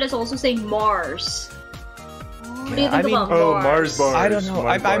my chat is also saying Mars. What do you think about Oh, Mars? Mars bars. I don't know.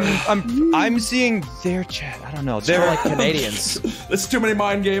 Mars bars. I'm seeing their chat. I don't know. They're They're like Canadians. There's too many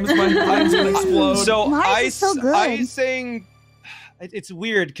mind games. My mind's gonna explode. So Mars is so good. I saying it's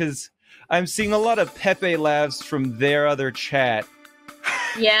weird because I'm seeing a lot of Pepe laughs from their other chat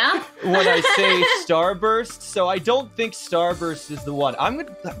Yeah? when I say Starburst. So I don't think Starburst is the one. I'm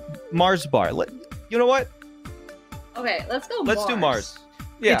gonna Mars bar. You know what? Okay, let's go Let's do Mars.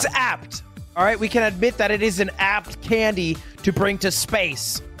 Yeah. It's apt. All right, we can admit that it is an apt candy to bring to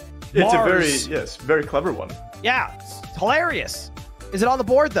space. It's Mars. a very clever one. Yeah, it's hilarious. Is it on the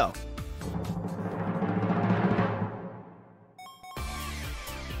board though?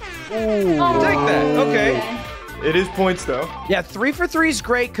 Oh, Take that. Okay. It is points though. Yeah, 3 for 3 is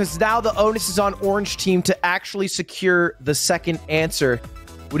great because now the onus is on Orange Team to actually secure the second answer.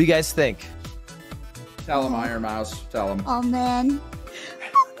 What do you guys think? Tell him, Iron Mouse. Tell him. Oh man.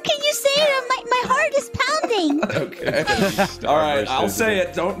 Can you say it? My heart is pounding. Okay. All right, I'll say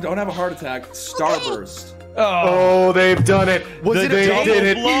it. Don't have a heart attack. Starburst. Oh, they've done it. Was it a They double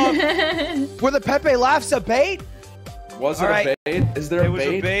did it. Were the Pepe laughs a bait? Was it All a right. bait? Is there It a was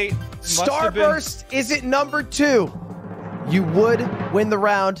bait? a bait. Must have been. Starburst is it number 2. You would win the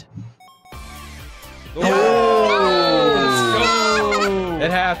round.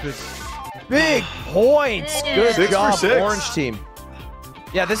 It happens. Big points. Good 6 for job, 6. Orange Team.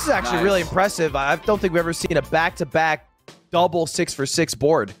 Yeah, this is actually Nice. really impressive. I don't think we've ever seen a back-to-back double 6 for 6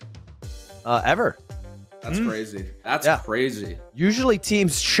 board ever. That's crazy. That's Yeah. crazy. Usually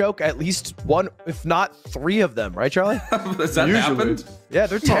teams choke at least one, if not 3 of them, right, Charlie? Has that Usually. happened? Yeah,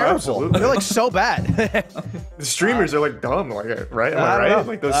 they're terrible. absolutely. They're like so bad. The streamers are like dumb, like right? Am I I don't right? know.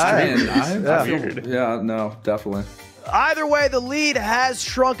 Like those I- streamers. Yeah. Weird. Yeah, no, definitely. Either way, the lead has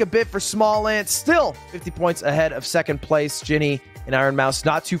shrunk a bit for Smallant. Still 50 points ahead of second place. Ginny and Iron Mouse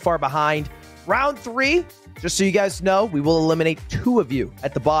not too far behind. Round 3, just so you guys know, we will eliminate 2 of you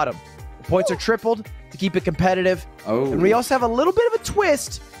at the bottom. The points are tripled to keep it competitive. Oh. And we also have a little bit of a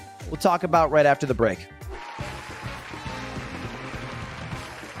twist we'll talk about right after the break.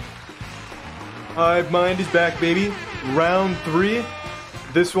 Hive Mind is back, baby. Round 3.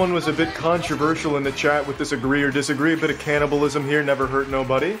 This one was a bit controversial in the chat with this agree or disagree. A bit of cannibalism here, never hurt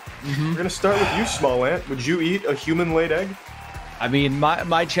nobody. We're gonna start with you, Smallant. Would you eat a human-laid egg? I mean,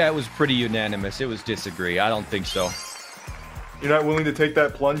 my chat was pretty unanimous. It was disagree. I don't think so. You're not willing to take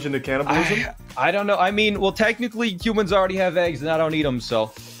that plunge into cannibalism? I don't know. I mean, well, technically, humans already have eggs, and I don't eat them,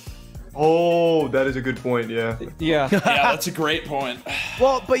 so Oh, that is a good point, yeah. yeah. Yeah, that's a great point.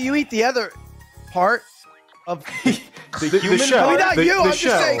 Well, but you eat the other part of The human shell. body? Not the, you, the I'm just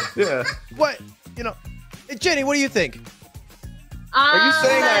shell. saying. Yeah. what, you know. Jenny, what do you think? Are you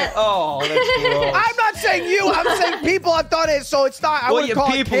saying that? Oh, that's gross. I'm not saying you. I'm saying people have done it, so it's not. I wouldn't call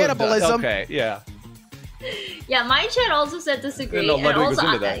it people have done- cannibalism. Okay, yeah. Yeah, my chat also said disagree. I didn't know And Ludwig was also,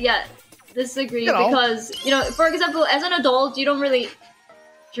 into that. yeah, disagree You know. because, for example, as an adult, you don't really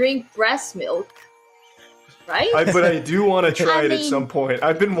drink breast milk, right? But I do want to try I it at mean- some point.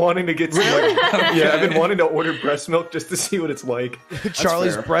 I've been wanting to get some, yeah, I've been wanting to order breast milk just to see what it's like.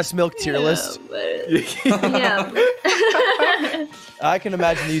 Charlie's fair. breast milk tier list. Yeah. I can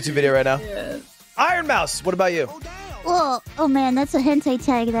imagine the YouTube video right now. Yeah. Iron Mouse, what about you? Well, oh man, that's a hentai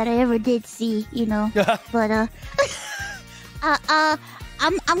tag that I ever did see, But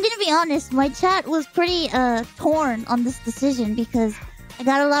I'm gonna be honest. My chat was pretty torn on this decision because I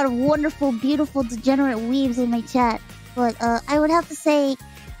got a lot of wonderful, beautiful, degenerate weaves in my chat. But I would have to say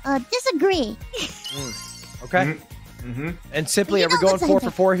disagree. Okay. Mm-hmm. And simply, You are we know going what's 4 for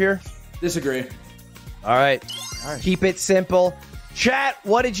hentai? 4 here? Disagree. All right. Keep it simple. Chat,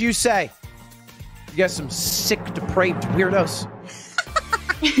 what did you say? You guys some sick, depraved weirdos.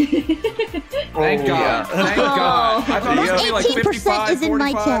 Thank God. Thank God. I thought it was gonna be like 18% 55, is in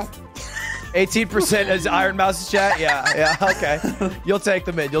my 45. chat. 18% is Iron Mouse's chat? Yeah, okay. You'll take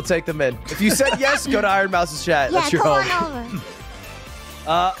them in. You'll take them in. If you said yes, go to Iron Mouse's chat. Yeah, That's your come home.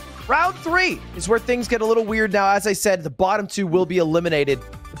 on over. Round 3 is where things get a little weird now. As I said, the bottom 2 will be eliminated.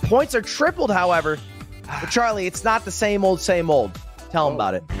 The points are tripled, however. But Charlie, it's not the same old, same old. Tell them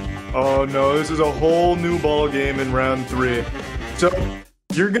about it. Oh no, this is a whole new ball game in round 3. So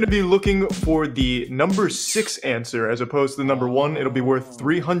you're going to be looking for the number 6 answer as opposed to the number 1. It'll be worth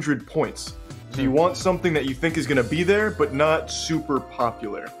 300 points. So you want something that you think is going to be there, but not super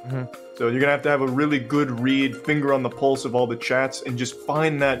popular. So you're going to have a really good read, finger on the pulse of all the chats, and just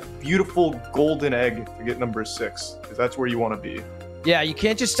find that beautiful golden egg to get number 6, because that's where you want to be. Yeah, you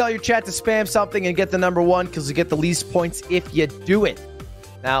can't just tell your chat to spam something and get the number 1 because you get the least points if you do it.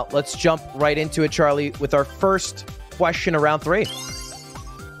 Now, let's jump right into it, Charlie, with our first question of round 3.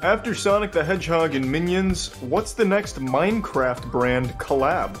 After Sonic the Hedgehog and Minions, what's the next Minecraft brand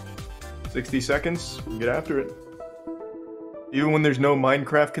collab? 60 seconds, get after it. Even when there's no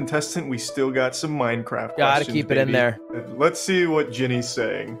Minecraft contestant, we still got some Minecraft Gotta questions, keep it in baby. there. Let's see what Ginny's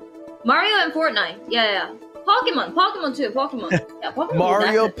saying. Mario and Fortnite. Yeah. Pokemon too. Pokemon. Yeah, Pokemon.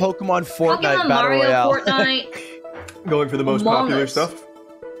 Mario, definitely. Pokemon, Fortnite, Pokemon, Battle Mario, Royale. Fortnite. Going for the most Among popular Us. stuff.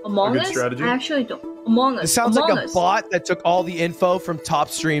 Among A good Us? strategy. I actually don't. Among Us. It sounds Among like a Us. bot that took all the info from top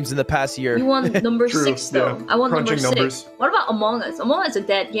streams in the past year. You want number True, 6 though. yeah. I want Crunching number 6. numbers. What about Among Us? Among Us is a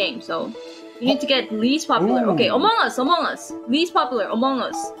dead game, so you need to get least popular. Ooh. Okay, Among Us. Least popular, Among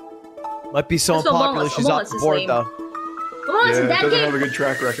Us. Might be so Let's go Among unpopular Us. she's Among off Us the is board lame. though. Among Us Yeah, is it that doesn't have a game. good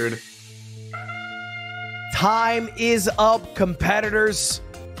track record. Time is up, competitors.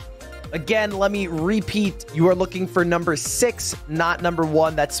 Again, let me repeat. You are looking for number 6, not number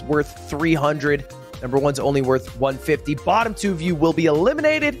 1. That's worth 300. Number 1's only worth 150. Bottom 2 of you will be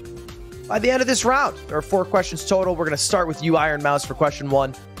eliminated by the end of this round. There are 4 questions total. We're going to start with you, Iron Mouse, for question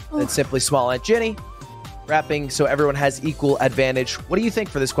 1. Then simply Smallant, Ginny. Wrapping so everyone has equal advantage. What do you think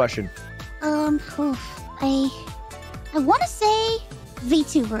for this question? I want to say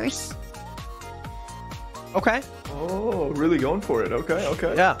VTubers. Okay. Oh, really going for it. Okay.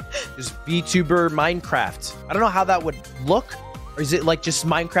 Yeah. Just VTuber Minecraft. I don't know how that would look. Or is it like just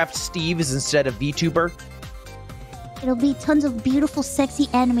Minecraft Steves instead of VTuber? It'll be tons of beautiful, sexy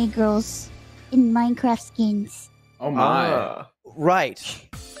anime girls in Minecraft skins. Oh my. Right.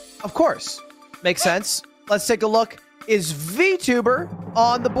 Of course. Makes sense. Let's take a look. Is VTuber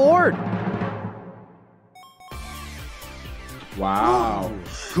on the board? Wow.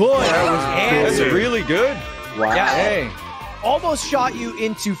 Good That's answer. really good. Wow. Yeah. Hey. Almost shot you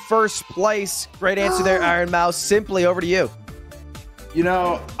into first place. Great answer there, Iron Mouse. Simply over to you. You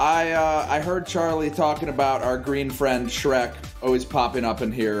know, I heard Charlie talking about our green friend Shrek always popping up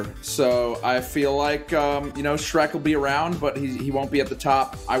in here. So I feel like, Shrek will be around, but he won't be at the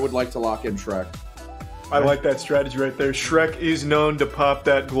top. I would like to lock in Shrek. I like that strategy right there. Shrek is known to pop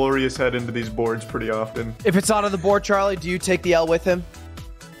that glorious head into these boards pretty often. If it's not on the board, Charlie, do you take the L with him?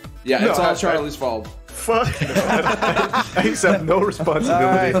 Yeah, No, it's all I- Charlie's fault. Fuck. I accept no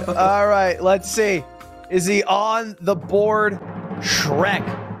responsibility. All right. Let's see. Is he on the board? Shrek.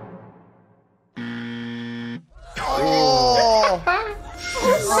 Oh.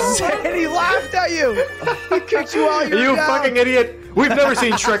 And he laughed at you. He kicked you while you were You down. fucking idiot! We've never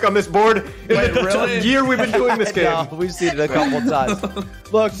seen Shrek on this board in Wait, the really? year we've been doing this game. No, we've seen it a couple times.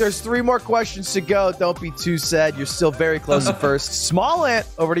 Look, there's 3 more questions to go. Don't be too sad. You're still very close to first. Smallant,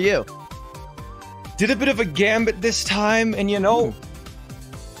 over to you. Did a bit of a gambit this time, and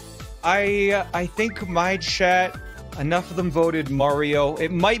I think my chat, enough of them voted Mario.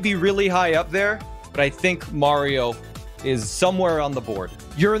 It might be really high up there, but I think Mario is somewhere on the board.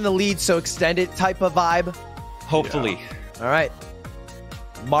 You're in the lead, so extend it type of vibe. Hopefully. All right.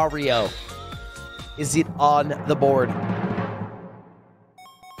 Mario. Is it on the board?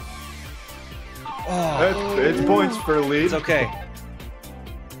 It's points for a lead. It's okay.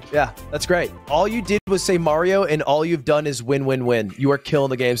 Yeah, that's great. All you did was say Mario, and all you've done is win, win, win. You are killing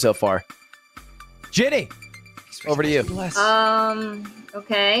the game so far. Ginny, over to you.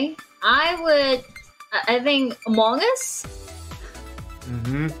 Okay. I think Among Us?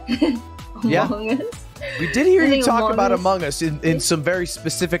 Mm-hmm. Yeah. Among Us? We did hear I you think talk Among about Us- Among Us in some very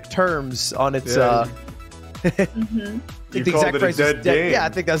specific terms on its. Yeah. I think You the called exact it a phrase was dead game. Yeah, I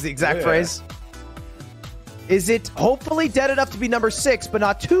think that was the exact Yeah. phrase. Is it hopefully dead enough to be number 6, but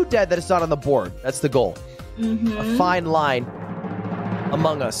not too dead that it's not on the board? That's the goal. A fine line.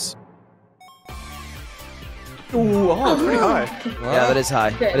 Among Us. Ooh, pretty high. Yeah, that is high.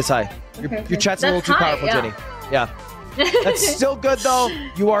 Okay. That is high. Okay. Your chat's a little That's too high, powerful, yeah. Ginny. Yeah. That's still good, though.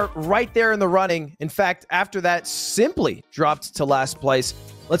 You are right there in the running. In fact, after that, simply dropped to last place.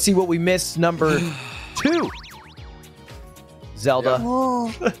 Let's see what we missed. Number 2. Zelda.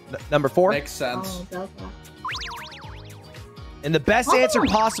 Oh, Number 4. Makes sense. Oh, Zelda. And the best answer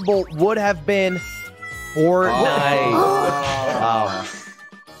possible would have been Fortnite. Wow.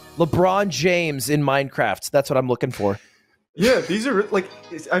 LeBron James in Minecraft. That's what I'm looking for. Yeah, these are like,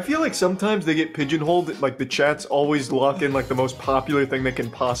 I feel like sometimes they get pigeonholed. Like the chats always lock in like the most popular thing they can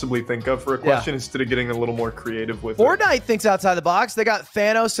possibly think of for a question instead of getting a little more creative with it. Fortnite thinks outside the box. They got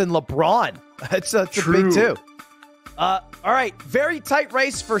Thanos and LeBron. That's a True. big two. All right, very tight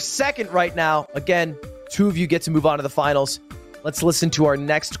race for second right now. Again, 2 of you get to move on to the finals. Let's listen to our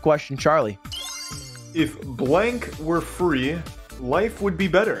next question, Charlie. If blank were free, life would be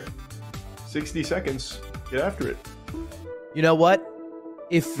better. 60 seconds. Get after it. You know what?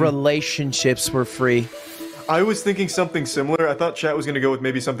 If relationships were free, I was thinking something similar. I thought chat was going to go with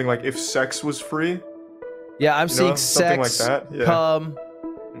maybe something like if sex was free. Yeah, I'm seeing something sex, like that. Yeah. cum,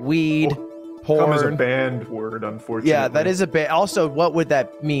 weed, porn. Cum is a banned word, unfortunately. Yeah, that is a ban. Also, what would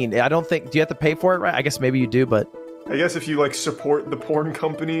that mean? I don't think. Do you have to pay for it, right? I guess maybe you do, but I guess if you like support the porn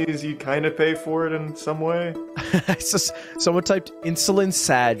companies, you kind of pay for it in some way. Someone typed insulin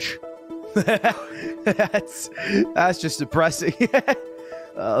sag. that's just depressing.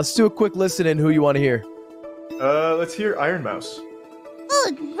 Let's do a quick listen in. Who you want to hear? Let's hear Iron Mouse.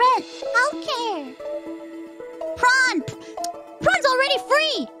 Ugh, Red, healthcare. Prawn's already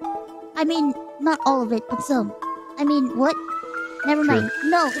free. I mean, not all of it, but some. I mean, what? Never mind.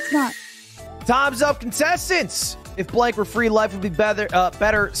 No, it's not. Time's up, contestants. If blank were free, life would be better.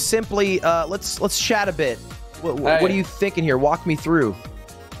 Better. Simply, let's chat a bit. What are you thinking here? Walk me through.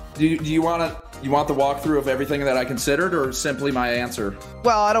 Do you want the walkthrough of everything that I considered, or simply my answer?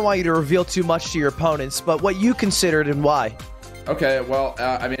 Well, I don't want you to reveal too much to your opponents, but what you considered and why. Okay, well,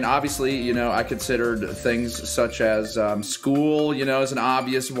 I mean, obviously, I considered things such as school, as an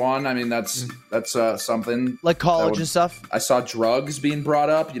obvious one. I mean, that's something. Like college and stuff? I saw drugs being brought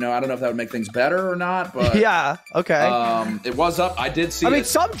up. I don't know if that would make things better or not, but... Yeah, okay. It was up. I did see it.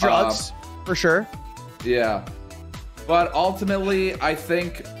 Some drugs, for sure. Yeah. But ultimately, I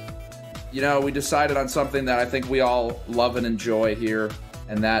think, we decided on something that I think we all love and enjoy here,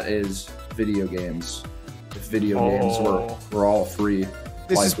 and that is video games. If video games were all free.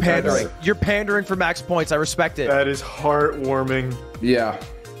 This is pandering. You're pandering for max points. I respect it. That is heartwarming. Yeah.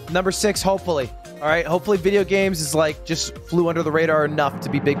 Number 6, hopefully. All right, hopefully video games is like just flew under the radar enough to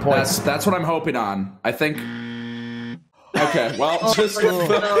be big points. That's what I'm hoping on. I think... Okay, well, just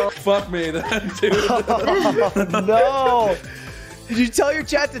fuck me then, dude. No. Did you tell your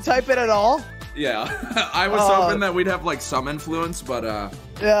chat to type it at all? Yeah. I was hoping that we'd have like some influence, but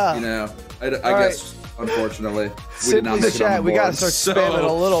yeah. I guess... Unfortunately, simply chat. We gotta start spamming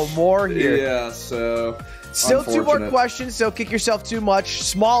a little more here. Yeah, so still 2 more questions. So kick yourself too much.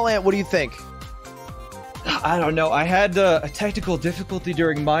 Smallant, what do you think? I don't know. I had a technical difficulty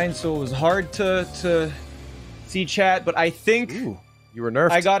during mine, so it was hard to see chat. But I think you were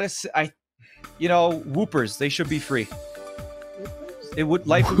nerfed. I gotta. Whoopers. They should be free.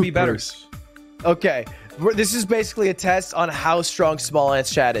 Life would be better. Okay. This is basically a test on how strong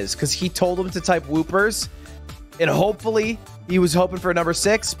Smallant's chat is, because he told him to type whoopers, and hopefully he was hoping for number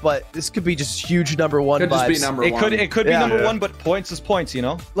 6, but this could be just huge number 1 vibes. Just be number 1. It could be number 1, but points is points,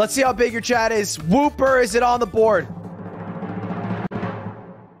 Let's see how big your chat is. Whooper, is it on the board?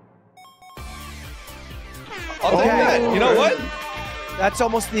 I'll take that. You know what? That's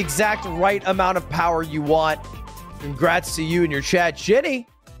almost the exact right amount of power you want. Congrats to you and your chat. Jenny?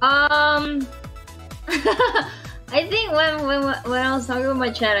 I think when I was talking with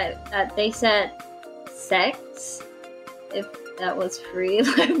my chat, they said sex. If that was free,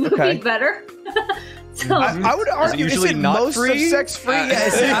 life would be better. So I would argue, is it most free? Of sex free?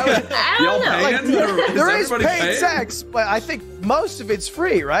 I don't know. There is paid sex, but I think most of it's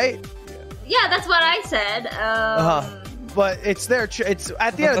free, right? Yeah, that's what I said. But it's there. It's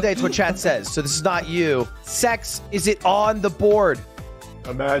at the end of the day, it's what chat says. So this is not you. Sex, is it on the board?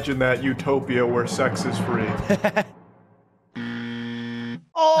 Imagine that utopia where sex is free.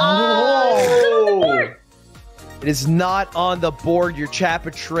 It is not on the board. Your chat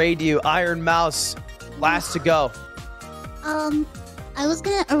betrayed you. Iron Mouse, last to go. I was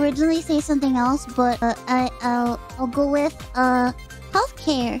gonna originally say something else, but I'll go with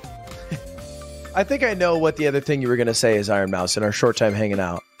healthcare. I think I know what the other thing you were gonna say is, Iron Mouse, in our short time hanging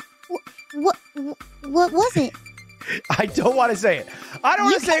out. What was it? I don't want to say it. I don't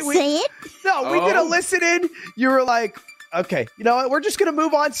want to say it. Say it. No, we did a listen in. You were like, okay, you know what? We're just gonna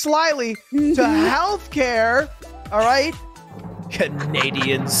move on slyly to healthcare. All right,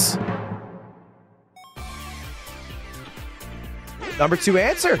 Canadians. Number 2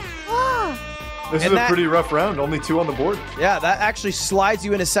 answer. This is a pretty rough round. Only 2 on the board. Yeah, that actually slides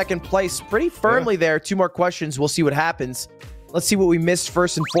you into 2nd place pretty firmly there. 2 more questions. We'll see what happens. Let's see what we missed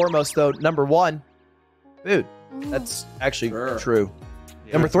first and foremost, though. Number 1. Dude, that's actually true.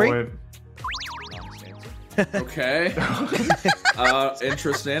 Yeah, number 3. Okay.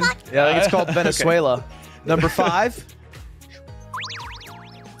 Interesting. Yeah, I think it's called Venezuela. Okay. Number 5.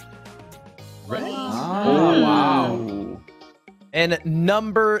 Oh, wow. And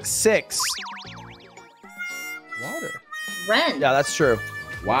number 6. Water. Ren. Yeah, that's true.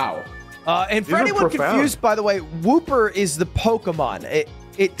 Wow. And for anyone confused, by the way, Whooper is the Pokemon.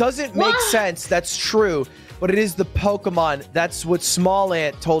 It doesn't make sense. That's true. But it is the Pokemon. That's what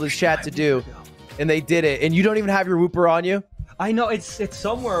Smallant told his chat to do. And they did it. And you don't even have your Whooper on you? I know it's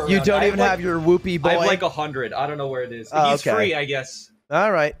somewhere. You around. don't I even have your whoopee boy. I have like 100. I don't know where it is. Oh, He's okay. free, I guess.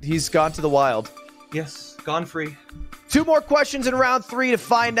 All right, he's gone to the wild. Yes, gone free. 2 more questions in round 3 to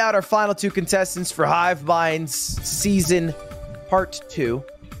find out our final 2 contestants for Hive Mind's season part 2.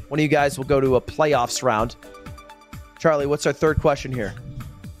 One of you guys will go to a playoffs round. Charlie, what's our third question here?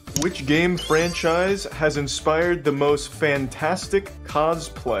 Which game franchise has inspired the most fantastic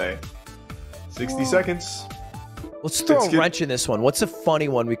cosplay? 60 seconds. Let's throw a wrench in this one. What's a funny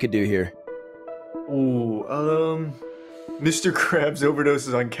one we could do here? Ooh, Mr. Krabs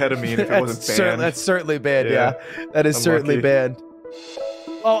overdoses on ketamine if it wasn't banned. That's certainly banned, yeah. That is certainly banned.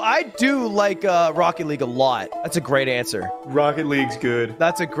 Oh, I do like Rocket League a lot. That's a great answer. Rocket League's good.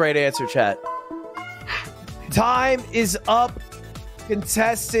 That's a great answer, chat. Time is up.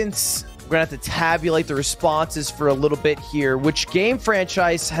 Contestants, we're going to have to tabulate the responses for a little bit here. Which game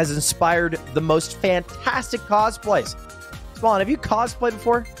franchise has inspired the most fantastic cosplays? Smallant, have you cosplayed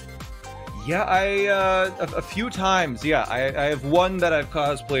before? Yeah, a few times. Yeah, I have one that I've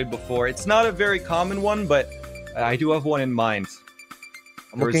cosplayed before. It's not a very common one, but I do have one in mind.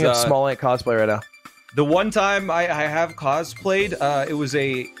 I'm looking at Smallant cosplay right now. The one time I have cosplayed, it was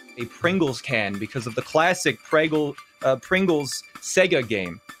a Pringles can because of the classic Pringles Sega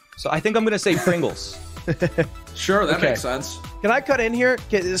game. So I think I'm going to say Pringles. Sure, that makes sense. Can I cut in here?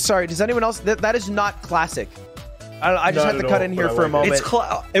 Sorry, does anyone else? That is not classic. I just have to cut in here for a moment.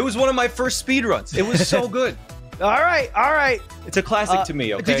 It was one of my first speedruns. It was so good. All right. It's a classic to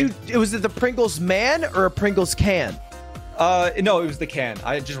me, okay? Was it the Pringles man or a Pringles can? No, it was the can.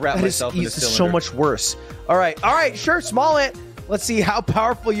 I just wrapped myself in a cylinder. So much worse. All right, sure, Smallant. Let's see how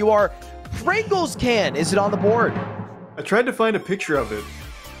powerful you are. Pringles can. Is it on the board? I tried to find a picture of it.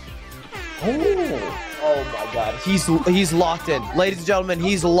 Oh my God. He's locked in. Ladies and gentlemen,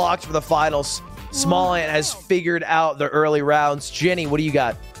 he's locked for the finals. Smallant has figured out the early rounds. Jenny, what do you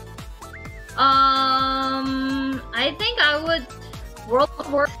got? I think I would World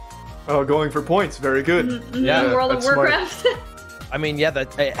of Warcraft. Oh, going for points. Very good. Yeah, World of Warcraft. I mean, yeah,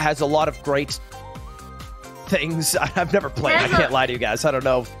 it has a lot of great things. I've never played. I can't lie to you guys. I don't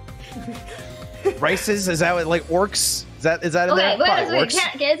know. Races? Is that what, like orcs? Is that in there? Wait, is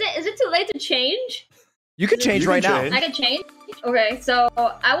it too late to change? You can change right now. I can change? Okay, so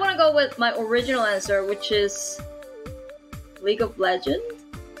I want to go with my original answer, which is League of Legends.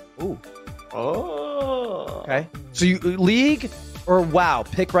 Ooh. Oh. Okay. So you League or WoW?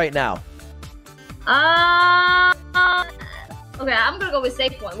 Pick right now. Okay, I'm gonna go with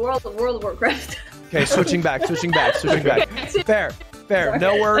safe one. World of Warcraft. Okay, switching back. Fair.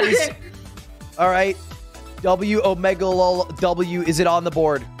 No worries. All right. W Omega Lol W. Is it on the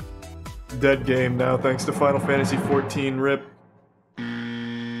board? Dead game now, thanks to Final Fantasy 14 RIP.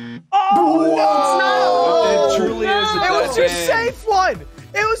 Oh no! It truly is a It was your game. safe one.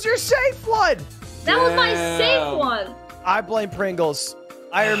 It was your safe one. That was my safe one. I blame Pringles.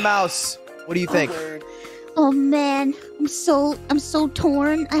 Iron Mouse. What do you think? Oh man, I'm so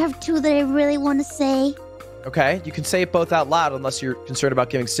torn. I have 2 that I really want to say. Okay, you can say it both out loud unless you're concerned about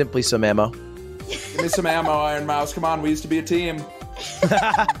giving Simply some ammo. Give me some ammo, Iron Mouse. Come on, we used to be a team.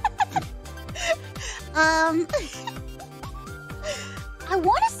 I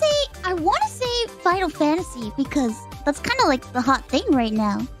want to say Final Fantasy because that's kind of like the hot thing right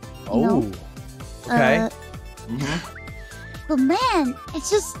now. You know? Okay. But man, it's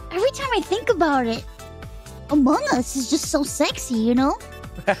just every time I think about it, Among Us is just so sexy, you know?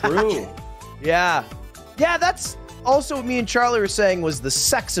 True. Yeah, that's also what me and Charlie were saying was the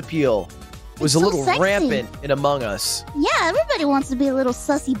sex appeal was It's a so little sexy. rampant in Among Us. Yeah, everybody wants to be a little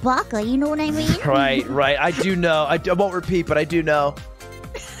sussy baka, you know what I mean? Right. I do know. I won't repeat, but I do know.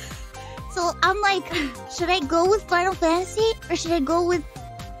 So I'm like, should I go with Final Fantasy or should I go with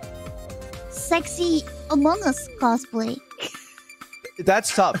sexy Among Us cosplay?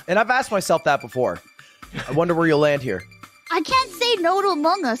 That's tough. And I've asked myself that before. I wonder where you'll land here. I can't say no to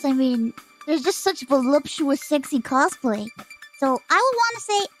Among Us. I mean, there's just such voluptuous, sexy cosplay. So I would want to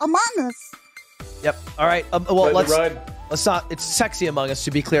say Among Us. Yep. All right. Well, Ride the let's ride. not. It's sexy Among Us,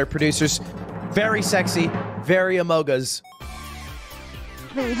 to be clear, producers. Very sexy. Very Among Us.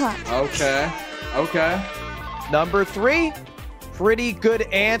 Very hot. Okay. Number 3. Pretty good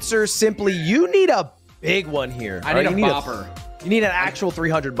answer. Simply, you need a big one here. I need All right, a bopper. You need an actual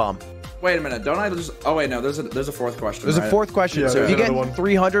 300 bomb. Wait a minute. Don't I just... Oh, wait, no. There's a fourth question, There's a right? fourth question. Yeah, So if you there's get another one.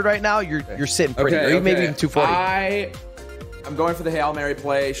 300 right now, you're sitting pretty. Okay, Or maybe even 240. I'm going for the Hail Mary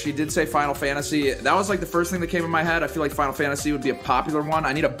play. She did say Final Fantasy. That was like the first thing that came in my head. I feel like Final Fantasy would be a popular one.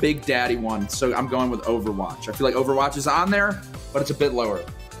 I need a big daddy one, so I'm going with Overwatch. I feel like Overwatch is on there, but it's a bit lower.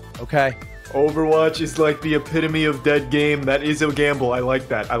 Okay. Overwatch is like the epitome of dead game. That is a gamble. I like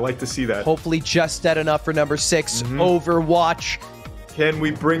that. I like to see that. Hopefully just dead enough for number 6, Overwatch. Can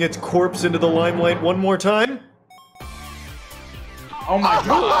we bring its corpse into the limelight one more time? Oh my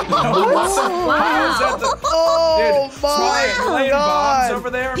god! Wow. Oh Smallant, my laying bombs god! over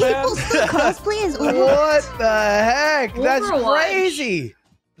there, man. People still cosplay as Overwatch. What the heck? That's Overwatch. crazy.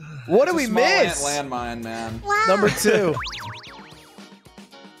 What did we Smallant miss? landmine, man. Wow. Number 2.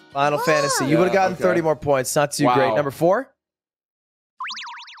 Final Fantasy. You would have gotten okay. 30 more points. Not too Wow. great. Number 4.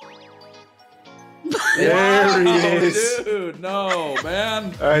 There he is. Dude, no,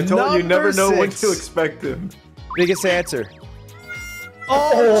 man. I told you, never Number know when 6. to expect him. Biggest answer.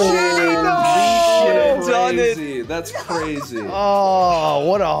 Shit, Done it. crazy. That's crazy. Oh,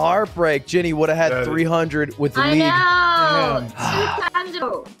 what a heartbreak. Ginny would have had That is- 300 with the I lead. know. 2 times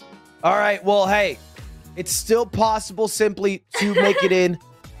ago. All right, well, hey, it's still possible simply to make it in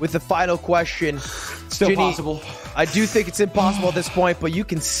with the final question. Still Ginny, possible. I do think it's impossible at this point, but you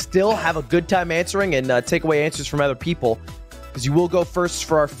can still have a good time answering and take away answers from other people, because you will go first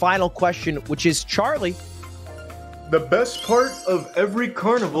for our final question, which is Charlie. The best part of every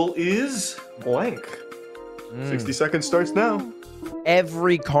carnival is blank. 60 seconds starts now.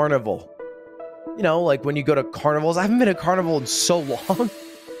 Every carnival. You know, like when you go to carnivals. I haven't been to a carnival in so long.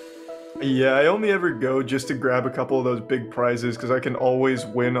 Yeah, I only ever go just to grab a couple of those big prizes because I can always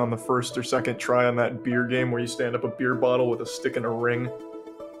win on the first or second try on that beer game where you stand up a beer bottle with a stick and a ring.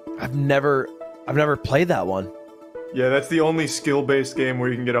 I've never played that one. Yeah, that's the only skill-based game where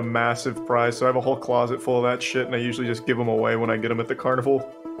you can get a massive prize. So I have a whole closet full of that shit, and I usually just give them away when I get them at the carnival.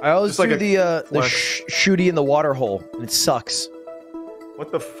 I always Just like do a the flex. shooty in the water hole, and it sucks.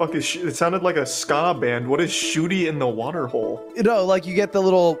 What the fuck is? It sounded like a ska band. What is shooty in the water hole? You know, like you get the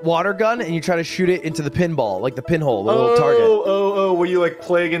little water gun and you try to shoot it into the pinball, like the pinhole, the little target. Oh, where you like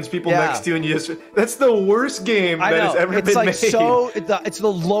play against people Yeah. next to you and you just—that's the worst game I that know. has ever It's been like made. it's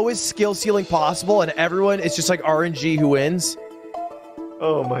the lowest skill ceiling possible, and everyone, it's just like RNG who wins.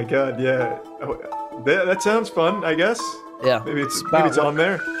 Oh my god, yeah. Oh, that sounds fun. I guess Yeah. maybe it's about on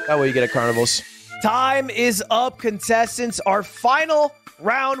there. That way you get at carnivals. Time is up, contestants. Our final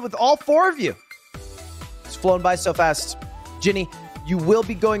round with all 4 of you. It's flown by so fast. Ginny, you will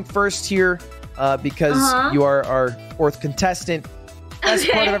be going first here because you are our 4th contestant. Best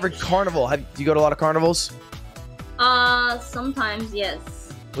part of every carnival. Do you go to a lot of carnivals? Sometimes,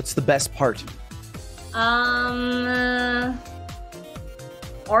 yes. What's the best part?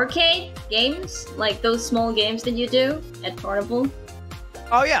 Arcade games, like those small games that you do at Carnival.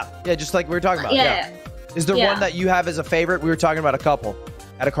 Oh, yeah. Yeah, just like we were talking about. Yeah. Is there Yeah. one that you have as a favorite? We were talking about a couple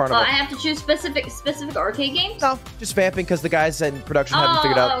at a carnival. I have to choose specific arcade games. No, just vamping because the guys in production haven't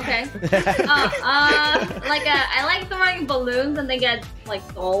figured out. Okay. I like throwing balloons and they get like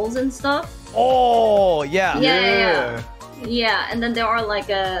dolls and stuff. Oh, yeah. Yeah, and then there are like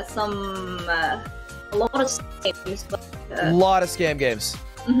a lot of games. But, A lot of scam games.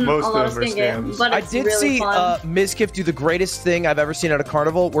 Most a lot of them are scam games, scams. but I it's did really see fun. Mizkif do the greatest thing I've ever seen at a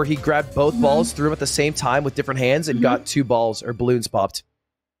carnival, where he grabbed both balls, threw them at the same time with different hands, and got 2 balls or balloons popped.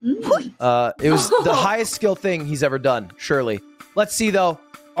 It was the highest skill thing he's ever done, surely. Let's see, though.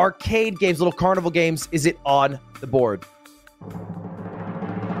 Arcade games, little carnival games, is it on the board?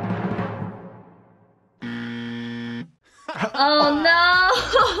 Oh no!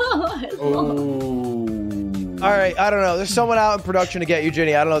 All right, I don't know. There's someone out in production to get you,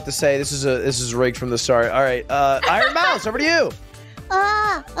 Ginny. I don't know what to say. This is rigged from the start. All right, Iron Mouse, over to you.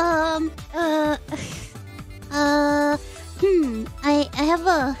 I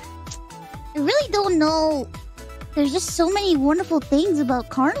really don't know. There's just so many wonderful things about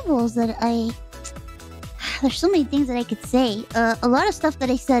carnivals that there's so many things that I could say. A lot of stuff that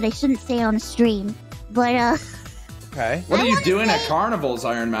I said I shouldn't say on a stream, but Okay. What are you wanna doing at say- carnivals,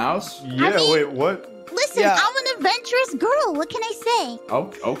 Iron Mouse? Yeah, wait, what? listen, Yeah. I'm an adventurous girl. What can I say?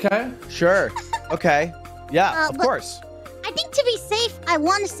 Oh, okay. Sure. Okay. Yeah, of but- course. I think to be safe, I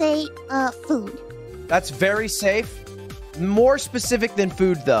want to say food. That's very safe. More specific than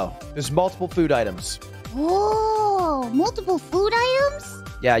food, though. There's multiple food items. Oh, multiple food items?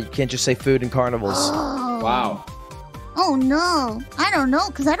 Yeah, you can't just say food in carnivals. Oh. Wow. Oh no, I don't know,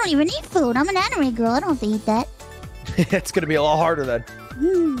 because I don't even eat food. I'm an anime girl. I don't have to eat that. It's going to be a lot harder then.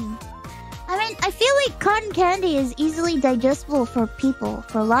 I mean, I feel like cotton candy is easily digestible for people,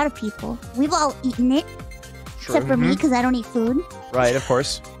 for a lot of people. We've all eaten it, except for me, because I don't eat food. Right, of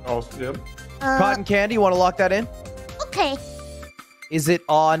course. Oh, yep. Cotton candy, you want to lock that in? Okay. Is it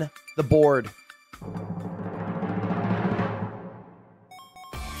on the board?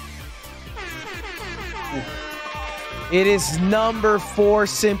 It is number 4.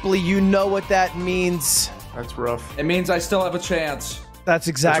 Simply, you know what that means. That's rough. It means I still have a chance. That's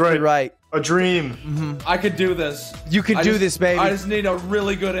exactly right. A dream. I could do this. You can do this, baby. I just need a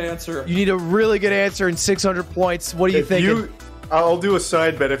really good answer. You need a really good answer and 600 points. What are you thinking? I'll do a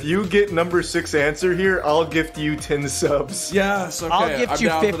side bet. If you get number 6 answer here, I'll gift you 10 subs. Yes, okay. I'll gift I'm you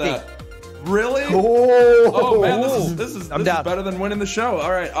down 50. For that. Really? Oh, man, this is better than winning the show.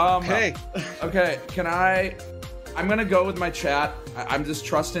 All right. Okay. I'm gonna go with my chat. I'm just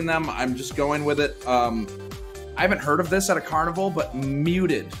trusting them. I'm just going with it. I haven't heard of this at a carnival, but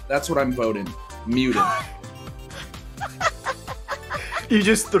muted. That's what I'm voting. Muted. You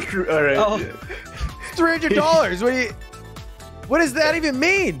just threw. All right. Oh. $300. What does that even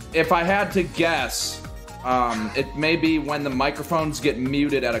mean? If I had to guess, it may be when the microphones get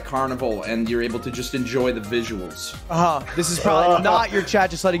muted at a carnival and you're able to just enjoy the visuals. This is probably not your chat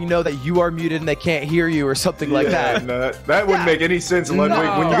just letting you know that you are muted and they can't hear you or something like that. No, that wouldn't make any sense,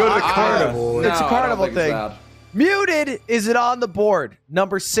 Ludwig. When you go to the carnival, it's a carnival thing. Muted, is it on the board?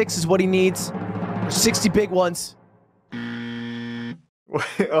 Number 6 is what he needs. 60 big ones. I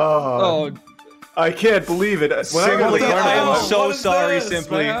can't believe it. Simply, I'm so sorry, this,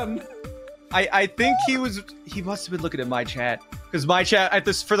 Simply. Man? I think he must have been looking at my chat. Because my chat,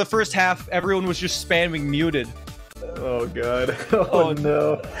 for the first half, everyone was just spamming muted. Oh, God. Oh,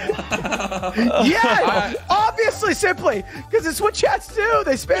 no. Yeah, obviously, Simply. Because it's what chats do.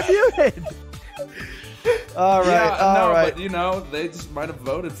 They spam muted. All right. But, they just might have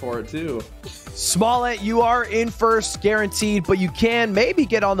voted for it, too. Smallant, you are in first, guaranteed, but you can maybe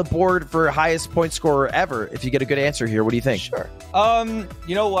get on the board for highest point scorer ever if you get a good answer here. What do you think? Sure.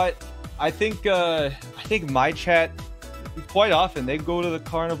 You know what? I think my chat, quite often, they go to the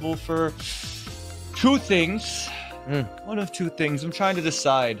carnival for 2 things. One of 2 things. I'm trying to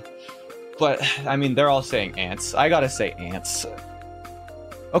decide. But, I mean, they're all saying ants. I gotta say ants.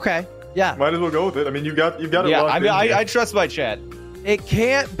 Okay. Yeah. Might as well go with it. I mean, you got it. Yeah, I trust my chat. It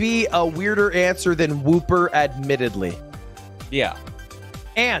can't be a weirder answer than Whooper, admittedly. Yeah.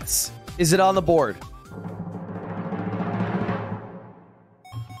 Ants, is it on the board?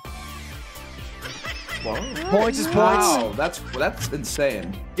 Points is points. Wow, that's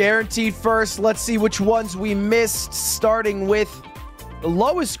insane. Guaranteed first. Let's see which ones we missed, starting with the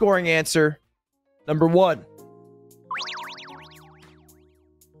lowest scoring answer, number 1.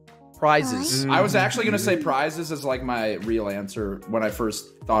 Prizes. I was actually going to say prizes as like my real answer when I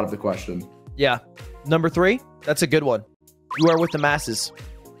first thought of the question. Yeah. Number 3, that's a good one. You are with the masses.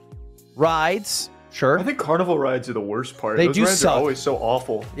 Rides, sure. I think carnival rides are the worst part. They Those do rides suck. are always so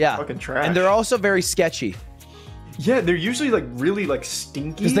awful. Yeah. Fucking trash. And they're also very sketchy. Yeah, they're usually like really like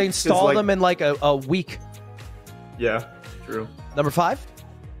stinky. Because they install them in like a week. Yeah, true. Number 5.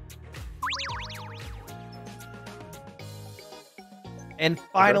 And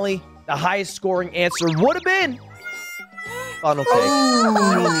finally, the highest scoring answer would have been funnel cake.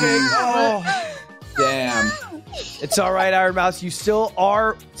 Funnel cake. Oh. Damn. It's all right, Iron Mouse. You still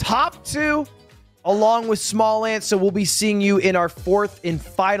are top 2 along with Smallant. So we'll be seeing you in our 4th and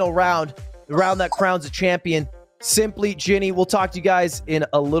final round, the round that crowns a champion. Simply, Ginny, we'll talk to you guys in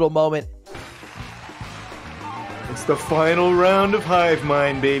a little moment. It's the final round of Hive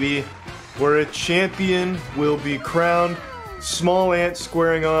Mind, baby, where a champion will be crowned. Smallant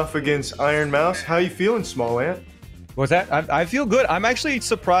squaring off against Iron Mouse. How you feeling, Smallant? What's that? I feel good. I'm actually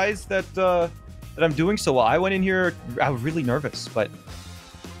surprised that I'm doing so well. I went in here, I was really nervous, but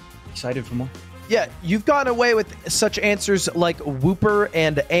excited for more. Yeah, you've gone away with such answers like Whooper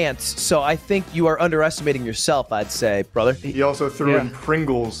and ants, so I think you are underestimating yourself, I'd say, brother. He also threw in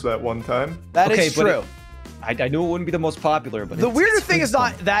Pringles that one time. That is true. I knew it wouldn't be the most popular, but the weirder thing is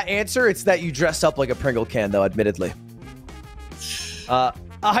not that answer, it's that you dressed up like a Pringle can, though, admittedly.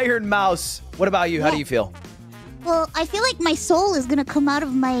 Iron Mouse, what about you? How do you feel? Well, I feel like my soul is gonna come out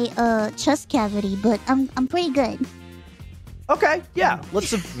of my chest cavity, but I'm pretty good. Okay, yeah.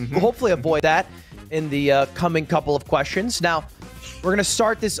 Let's hopefully avoid that in the coming couple of questions. Now, we're gonna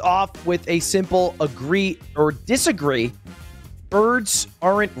start this off with a simple agree or disagree. Birds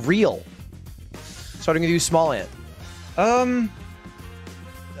aren't real. Starting with you, Smallant.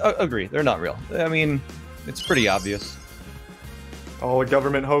 Agree. They're not real. I mean, it's pretty obvious. All a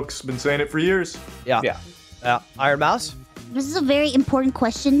government hoax. Been saying it for years. Yeah. Iron Mouse? This is a very important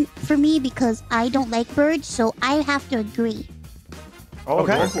question for me because I don't like birds, so I have to agree. Oh,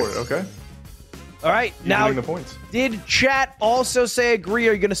 Okay. go for it. Okay. All right. You're Now, getting the points. did chat also say agree?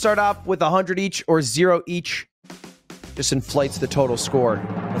 Are you going to start off with 100 each or 0 each? Just inflates the total score.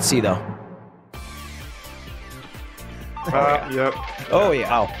 Let's see, though. Yep. Oh,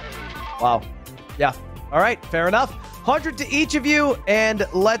 yeah. Wow. Yeah. All right. Fair enough. 100 to each of you, and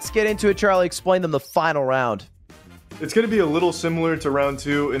let's get into it. Charlie, explain them the final round. It's going to be a little similar to round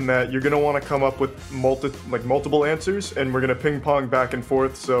 2 in that you're going to want to come up with multiple answers, and we're going to ping pong back and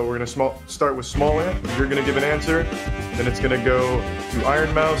forth. So we're going to start with Smallant. You're going to give an answer, then it's going to go to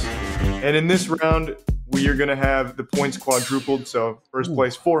Iron Mouse. And in this round, we are going to have the points quadrupled. So first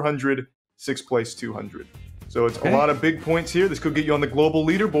place 400, sixth place 200. So it's a lot of big points here. This could get you on the global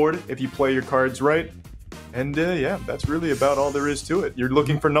leaderboard if you play your cards right. And yeah, that's really about all there is to it. You're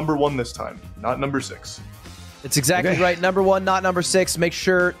looking for number 1 this time, not number 6. It's exactly right. Number 1, not number 6. Make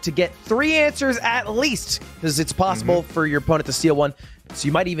sure to get 3 answers at least, because it's possible for your opponent to steal one. So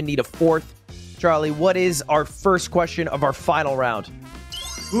you might even need a 4th. Charlie, what is our first question of our final round?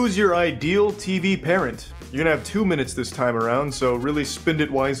 Who's your ideal TV parent? You're going to have 2 minutes this time around, so really spend it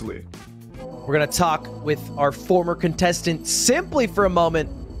wisely. We're going to talk with our former contestant simply for a moment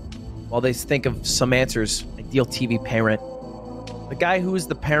while they think of some answers. Ideal TV parent. The guy who is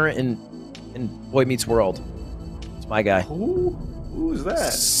the parent in Boy Meets World. My guy. Who's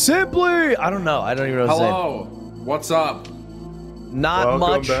that? Simply! I don't know. I don't even know his name. Hello. What's up? Not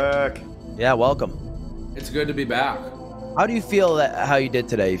much. Welcome back. Yeah, welcome. It's good to be back. How do you feel how you did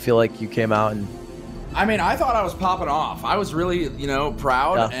today? You feel like you came out and... I mean, I thought I was popping off. I was really,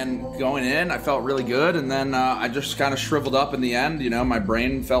 proud and going in. I felt really good, and then I just kind of shriveled up in the end. My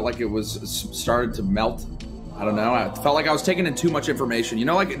brain felt like it was started to melt. I don't know. I felt like I was taking in too much information.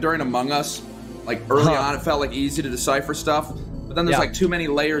 Like during Among Us, like early on, it felt like easy to decipher stuff, but then there's like too many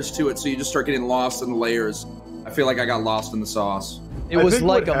layers to it, so you just start getting lost in the layers. I feel like I got lost in the sauce. It was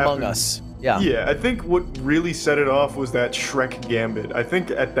like Among Us. Yeah. Yeah, I think what really set it off was that Shrek gambit. I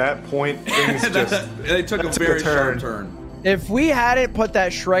think at that point, things they took a very sharp turn. If we hadn't put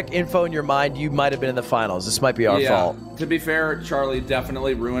that Shrek info in your mind, you might have been in the finals. This might be our fault. To be fair, Charlie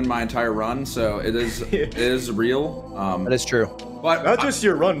definitely ruined my entire run, so it is real. That is true. But not just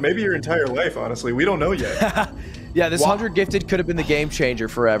your run, maybe your entire life, honestly. We don't know yet. Yeah, this 100 gifted could have been the game changer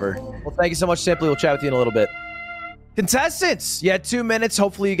forever. Well, thank you so much, Simply. We'll chat with you in a little bit. Contestants, you had 2 minutes.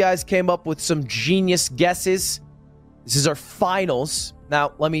 Hopefully you guys came up with some genius guesses. This is our finals.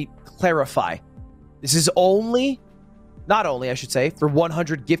 Now, let me clarify. This is not only, I should say, for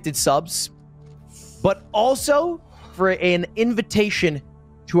 100 gifted subs, but also for an invitation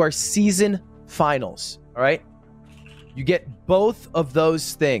to our season finals, all right? You get both of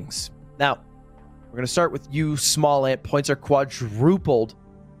those things. Now, we're going to start with you, Smallant. Points are quadrupled.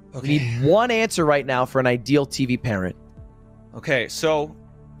 Okay. We need one answer right now for an ideal TV parent. Okay, so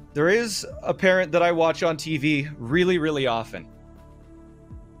there is a parent that I watch on TV really, really often.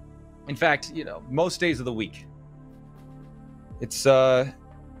 In fact, most days of the week. It's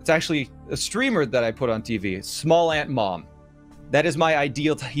actually a streamer that I put on TV. Smallant Mom. That is my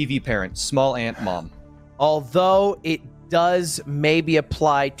ideal TV parent, Smallant Mom. Although it does maybe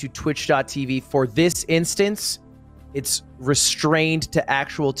apply to Twitch.tv for this instance, it's restrained to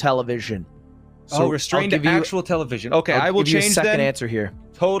actual television. So restrained to actual television. Okay, I will change second answer here.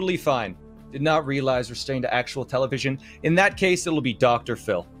 Totally fine. Did not realize restrained to actual television. In that case, it'll be Dr.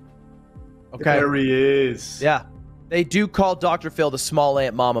 Phil. Okay. There he is. Yeah. They do call Dr. Phil the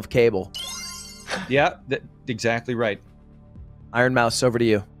Smallant Mom of cable. Yeah, exactly right. Iron Mouse, over to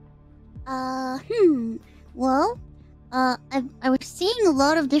you. Well, I was seeing a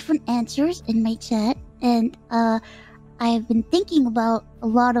lot of different answers in my chat, and I've been thinking about a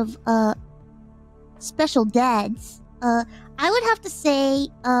lot of special dads. I would have to say,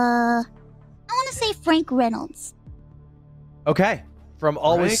 I want to say Frank Reynolds. Okay. From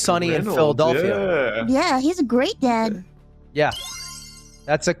Always Sunny in Philadelphia. Yeah, he's a great dad. Yeah.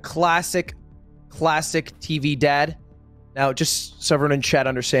 That's a classic TV dad. Now, just so everyone in chat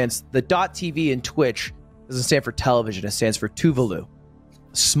understands, the .tv in Twitch doesn't stand for television. It stands for Tuvalu,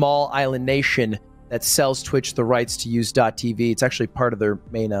 a small island nation that sells Twitch the rights to use .tv. It's actually part of their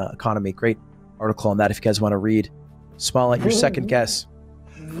main economy. Great article on that if you guys want to read. Smallant, your second guess.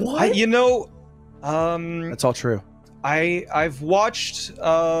 What? That's all true. I've watched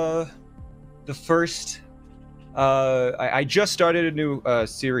the first. I just started a new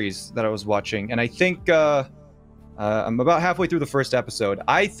series that I was watching, and I think I'm about halfway through the first episode.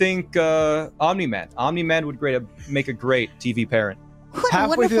 I think Omni-Man would make a great TV parent.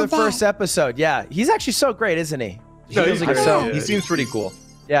 Halfway through the first episode, yeah, he's actually so great, isn't he? He seems pretty cool.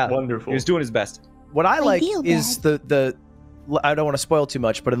 Yeah, wonderful. He was doing his best. What I like is the I don't want to spoil too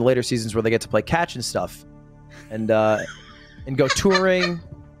much, but in the later seasons where they get to play catch and stuff, and go touring,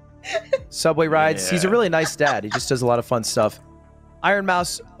 subway rides. Yeah. He's a really nice dad. He just does a lot of fun stuff. Iron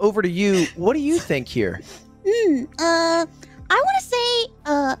Mouse, over to you. What do you think here? I want to say,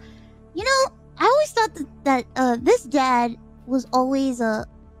 I always thought thought that this dad was always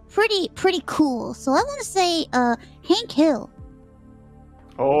pretty cool. So I want to say Hank Hill.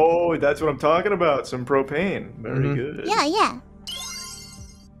 Oh, that's what I'm talking about. Some propane. Very good. Yeah.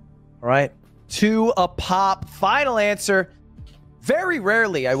 All right. 2 a pop. Final answer. Very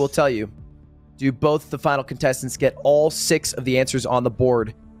rarely, I will tell you, do both the final contestants get all 6 of the answers on the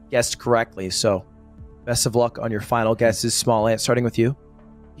board guessed correctly. So best of luck on your final guesses. Smallant, starting with you.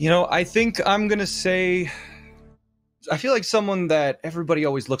 You know, I think I'm going to say... I feel like someone that everybody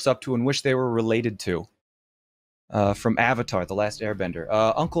always looks up to and wish they were related to. From Avatar, The Last Airbender.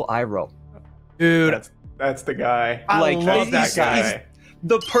 Uncle Iroh. Dude, That's the guy. I love that guy. He's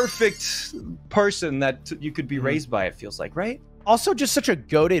the perfect person that you could be raised by, it feels like, right? also just such a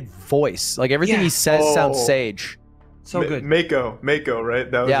goated voice. Like everything he says sounds sage. So good. Mako, right?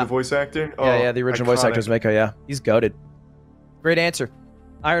 That was the voice actor? Oh, yeah, the original voice actor was Mako, yeah. He's goated. Great answer.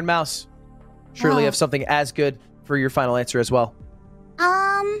 Iron Mouse. Surely you have something as good for your final answer as well.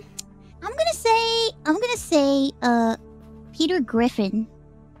 I'm gonna say Peter Griffin.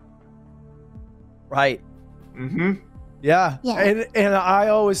 Right. Mm-hmm. Yeah. Yeah. And I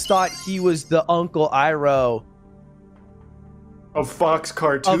always thought he was the Uncle Iroh Of Fox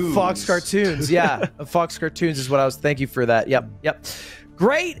Cartoons. of Fox Cartoons. Yeah. Of Fox Cartoons is what I was. Thank you for that. Yep.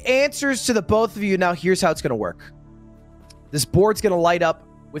 Great answers to the both of you. Now here's how it's gonna work. This board's gonna light up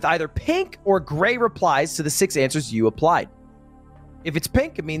with either pink or gray replies to the 6 answers you applied. If it's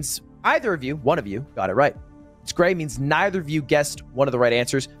pink, it means either of you, one of you, got it right. If it's gray, it means neither of you guessed one of the right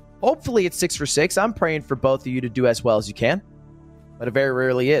answers. Hopefully it's 6 for 6. I'm praying for both of you to do as well as you can, but it very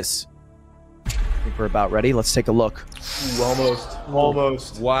rarely is. I think we're about ready. Let's take a look. Ooh,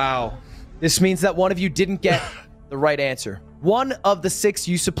 almost. Wow. This means that one of you didn't get the right answer. One of the 6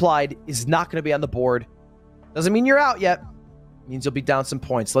 you supplied is not going to be on the board. Doesn't mean you're out yet. It means you'll be down some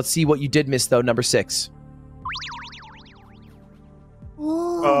points. Let's see what you did miss, though. Number 6.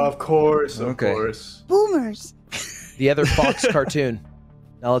 Oh, Of course. boomers. The other Fox cartoon.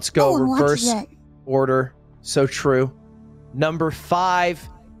 Now let's go No one watches reverse that. order. So true. Number 5.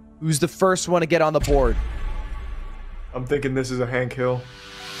 Who's the first one to get on the board? I'm thinking this is a Hank Hill.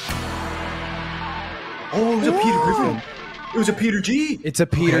 Oh, it was a Peter Griffin. It was a Peter G. It's a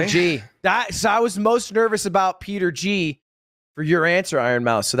Peter Okay. G. So I was most nervous about Peter G for your answer, Iron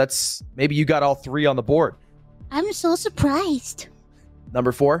Mouse. So that's maybe you got all 3 on the board. I'm so surprised.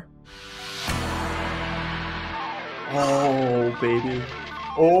 Number 4. Oh,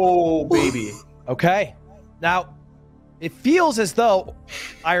 baby. Okay. Now, it feels as though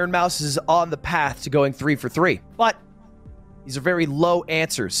Iron Mouse is on the path to going 3 for 3, but these are very low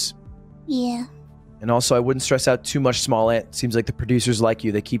answers. Yeah. And also, I wouldn't stress out too much, Smallant. Seems like the producers like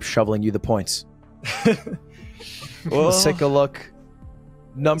you. They keep shoveling you the points. Let's take a look.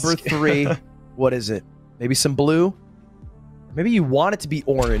 Number 3. What is it? Maybe some blue? Maybe you want it to be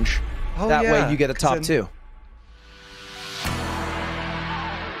orange. Oh, That yeah, way you get a 'cause top then- 2.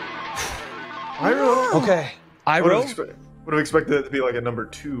 Okay. I would Iroh? have expected it to be like a number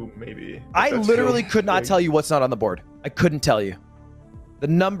 2, maybe. I That's literally still could not big. tell you what's not on the board. I couldn't tell you. The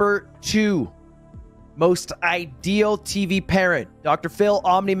number 2 most ideal TV parent, Dr. Phil,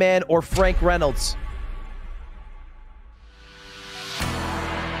 Omni-Man, or Frank Reynolds?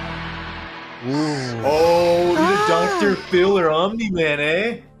 Oh, either Dr. Phil or Omni-Man,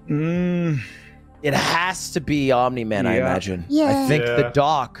 eh? It has to be Omni-Man, I Yeah. imagine. Yeah. I think Yeah. the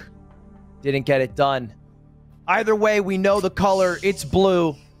doc didn't get it done. Either way, we know the color. It's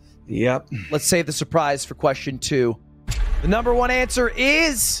blue. Yep. Let's save the surprise for question 2. The number 1 answer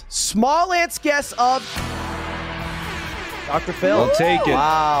is Smallant's guess of Dr. Phil. I'll take it.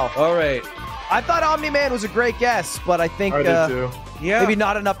 Wow. All right. I thought Omni-Man was a great guess, but I think I did too. Yeah. maybe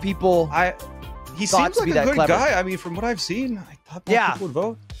not enough people. He thought seems to like be a that good clever. guy. I mean, from what I've seen, I thought more Yeah. people would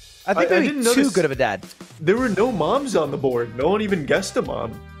vote. I think I maybe didn't too notice- good of a dad. There were no moms on the board. No one even guessed a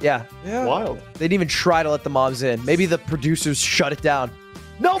mom. Yeah. Yeah. Wild. They didn't even try to let the moms in. Maybe the producers shut it down.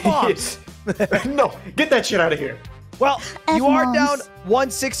 No moms! No, get that shit out of here. Well, you are F-moms. down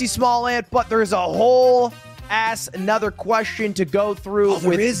 160 Smallant, but there's a whole another question to go through there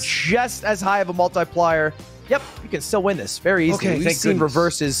with is? just as high of a multiplier. Yep, you can still win this very easily. Okay, We've thank seen goodness.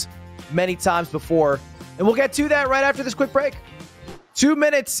 reverses many times before, and we'll get to that right after this quick break. 2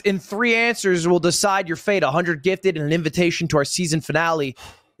 minutes and 3 answers will decide your fate. 100 gifted and an invitation to our season finale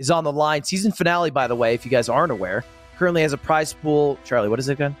is on the line. Season finale, by the way, if you guys aren't aware, currently has a prize pool. Charlie, what is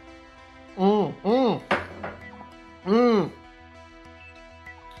it again?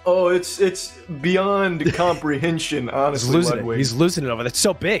 Oh, it's beyond comprehension, honestly, Ludwig. He's losing it over there. It's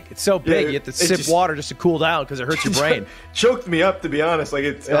so big. It's so big. You have to it's sip just- water just to cool down because it hurts your brain. Choked me up, to be honest. Like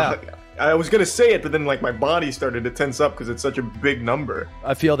it's, Yeah. I was gonna say it, but then like my body started to tense up because it's such a big number.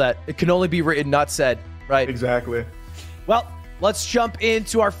 I feel that. It can only be written, not said. Right. Exactly. Well, let's jump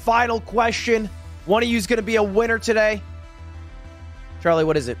into our final question. One of you is going to be a winner today. Charlie,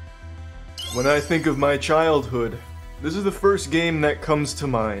 what is it? When I think of my childhood, this is the first game that comes to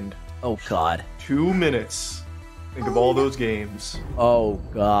mind. Oh, God. 2 minutes. Think of all those games. Oh,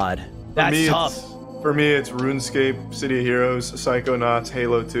 God. That's tough. For me, it's RuneScape, City of Heroes, Psychonauts,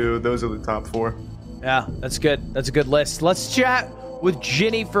 Halo 2. Those are the top 4. Yeah, that's good. That's a good list. Let's chat with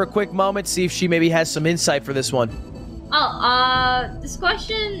Ginny for a quick moment, see if she maybe has some insight for this one. This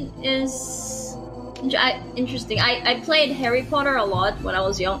question is interesting. I played Harry Potter a lot when I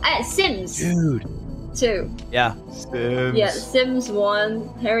was young. Sims. Dude. 2. Yeah. Sims. Yeah, Sims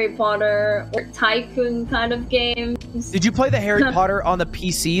 1, Harry Potter, or Tycoon kind of games. Did you play the Harry Potter on the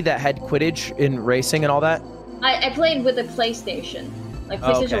PC that had Quidditch in racing and all that? I played with a PlayStation. Like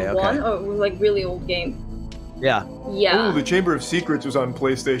PlayStation 1, or like really old game. Yeah. Yeah. Oh, the Chamber of Secrets was on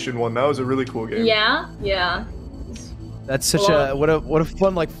PlayStation 1. That was a really cool game. Yeah, yeah. That's such what a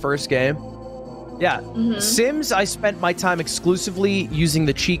fun like first game. Yeah. Sims, I spent my time exclusively using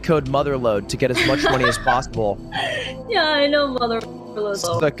the cheat code Motherload to get as much money as possible. Yeah, I know Motherload.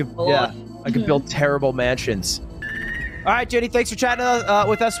 So I could build terrible mansions. All right, Jenny, thanks for chatting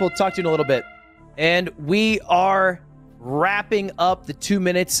with us. We'll talk to you in a little bit. And we are wrapping up the 2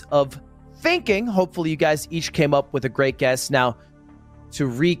 minutes of thinking. Hopefully you guys each came up with a great guess. Now, to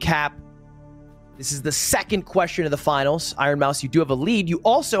recap, this is the second question of the finals. Iron Mouse, you do have a lead. You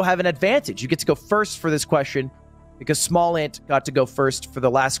also have an advantage. You get to go first for this question because Smallant got to go first for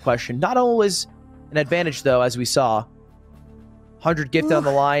the last question. Not always an advantage, though, as we saw. 100 gifted on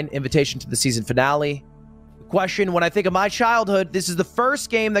the line, invitation to the season finale. The question, when I think of my childhood, this is the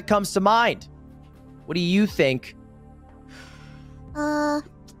first game that comes to mind. What do you think? I'm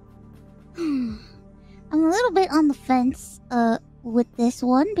a little bit on the fence with this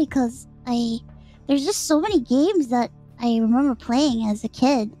one because there's just so many games that I remember playing as a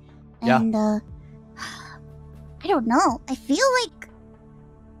kid, and I don't know. I feel like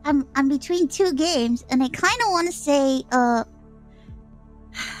I'm between 2 games, and I kind of want to say I'm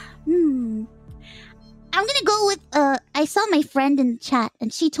gonna go with I saw my friend in the chat,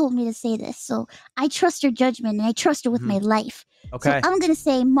 and she told me to say this, so I trust her judgment, and I trust her with my life. Okay. So I'm gonna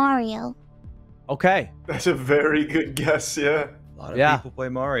say Mario. Okay. That's a very good guess, yeah. A lot of people play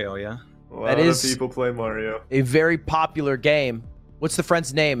Mario, yeah. A lot of people play Mario. A very popular game. What's the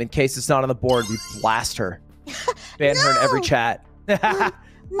friend's name in case it's not on the board? We blast her. Ban her in every chat.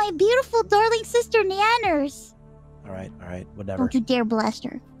 My beautiful darling sister, Neanners. All right, whatever. Don't you dare blast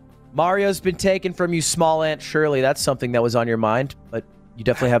her. Mario's been taken from you, Smallant. Surely that's something that was on your mind, but you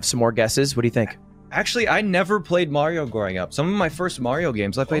definitely have some more guesses. What do you think? Actually, I never played Mario growing up. Some of my first Mario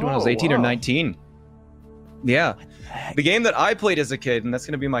games I played when I was 18 or 19. Yeah. The game that I played as a kid, and that's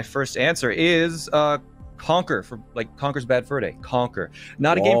going to be my first answer, is Conquer, for like Conquer's Bad Fur Day. Conquer.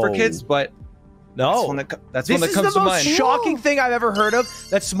 Not a game for kids, but that's one that comes to mind. This is the most shocking thing I've ever heard of,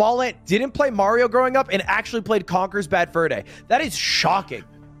 that Smallant didn't play Mario growing up and actually played Conquer's Bad Fur Day. That is shocking.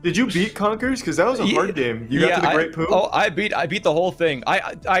 Did you beat Conkers? Because that was a hard game. You got to the Great Poo? Oh, I beat the whole thing.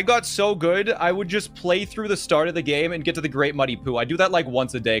 I got so good, I would just play through the start of the game and get to the Great Muddy Poo. I do that like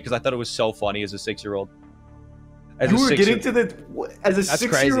once a day because I thought it was so funny as a 6-year-old. You were getting to the... As a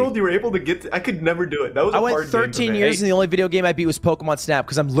 6-year-old, you were able to get to... I could never do it. That was a hard game. I went 13 years and the only video game I beat was Pokemon Snap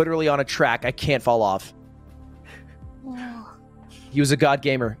because I'm literally on a track. I can't fall off. He was a god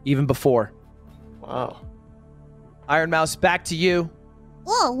gamer, even before. Wow. Iron Mouse, back to you.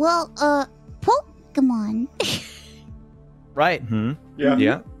 Oh, well, Pokemon. Right.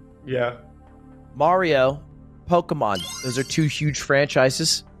 Yeah. Mario, Pokemon. Those are 2 huge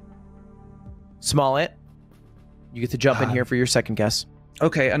franchises. Smallant, you get to jump in here for your second guess.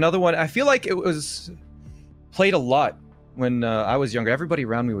 Okay, another one. I feel like it was played a lot when I was younger. Everybody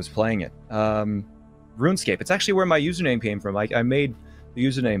around me was playing it. RuneScape. It's actually where my username came from. I made the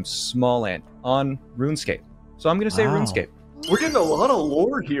username Smallant on RuneScape. So I'm going to say RuneScape. We're getting a lot of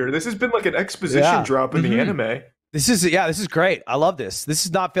lore here. This has been like an exposition drop in the anime. This is great. I love this. This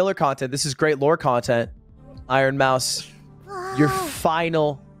is not filler content. This is great lore content. Iron Mouse, your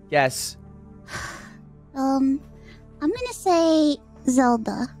final guess. I'm gonna say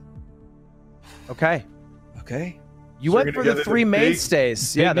Zelda. Okay. You So went for the 3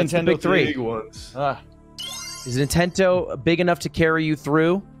 mainstays. Yeah, that's the big 3. Big ones. Is Nintendo big enough to carry you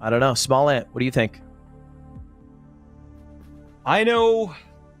through? I don't know. Smallant, what do you think? I know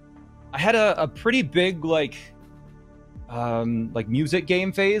I had a pretty big like music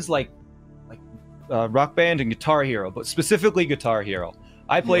game phase, like Rock Band and Guitar Hero, but specifically Guitar Hero.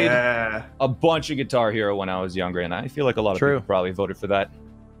 I played Yeah. a bunch of Guitar Hero when I was younger, and I feel like a lot of True. people probably voted for that.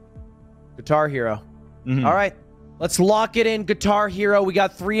 Guitar Hero. Mhm. All right. Let's lock it in. Guitar Hero. We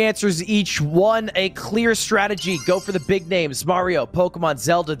got 3 answers each. One, a clear strategy. Go for the big names. Mario, Pokemon,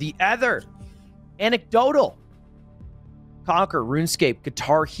 Zelda. The other, anecdotal. Conquer, RuneScape,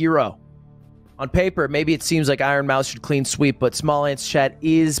 Guitar Hero. On paper, maybe it seems like Iron Mouse should clean sweep, but Smallant's chat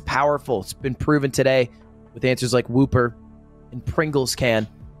is powerful. It's been proven today with answers like Whooper and Pringles can.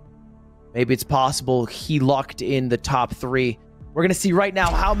 Maybe it's possible he locked in the top 3. We're going to see right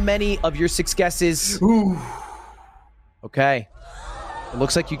now how many of your 6 guesses. Ooh. Okay. It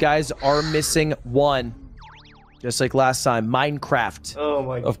looks like you guys are missing one. Just like last time. Minecraft. Oh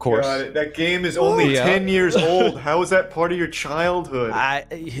my Of course. God. That game is only Yeah. 10 years old. How is that part of your childhood?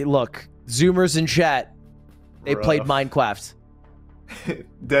 Look, Zoomers in chat. They played Rough. Minecraft.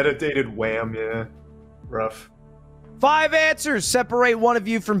 Dedicated wham, yeah. Rough. 5 answers separate one of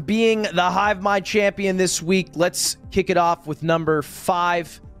you from being the Hive Mind champion this week. Let's kick it off with number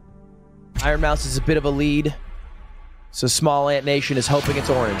 5. Iron Mouse is a bit of a lead. So Small Ant Nation is hoping it's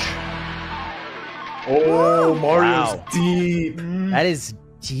orange. Oh, Mario's Wow. deep. That is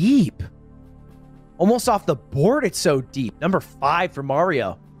deep. Almost off the board, it's so deep. Number 5 for Mario.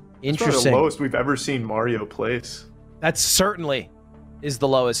 It's probably Interesting. the lowest we've ever seen Mario place. That certainly is the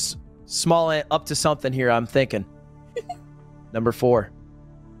lowest. Small Ant up to something here, I'm thinking. Number 4.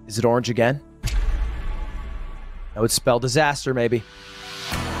 Is it orange again? That would spell disaster, maybe.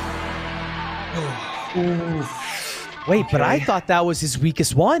 Wait, but I thought that was his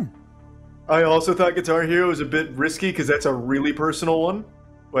weakest one. I also thought Guitar Hero was a bit risky because that's a really personal one,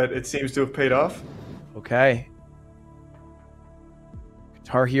 but it seems to have paid off. Okay.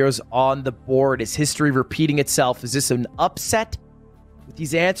 Guitar Hero's on the board. Is history repeating itself? Is this an upset with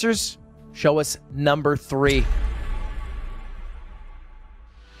these answers? Show us number 3.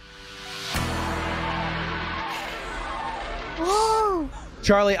 Whoa.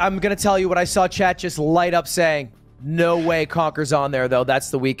 Charlie, I'm going to tell you what I saw chat just light up saying. No way Conker's on there, though.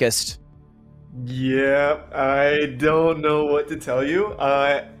 That's the weakest. Yeah, I don't know what to tell you.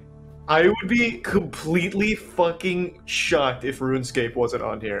 I would be completely fucking shocked if RuneScape wasn't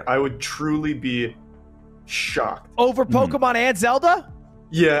on here. I would truly be shocked. Over Pokemon and Zelda?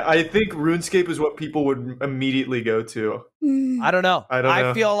 Yeah, I think RuneScape is what people would immediately go to. I don't know. I don't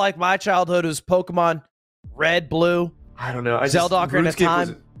know. feel like my childhood was Pokemon Red, Blue. I don't know. Zelda Ocarina of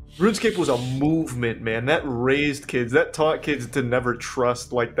Time. RuneScape was a movement, man. That raised kids. That taught kids to never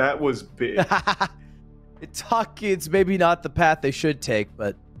trust. Like, that was big. It taught kids maybe not the path they should take,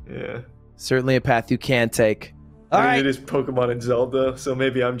 but Yeah. certainly a path you can take. All I mean, right. it is Pokemon and Zelda, so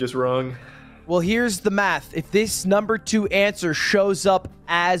maybe I'm just wrong. Well, here's the math. If this number 2 answer shows up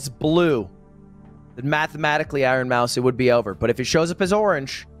as blue, then mathematically, Iron Mouse, it would be over. But if it shows up as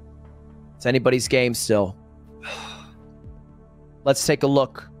orange, it's anybody's game still. Let's take a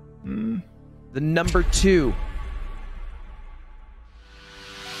look. The number 2.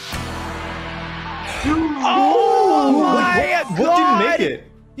 Oh my God! What didn't make it?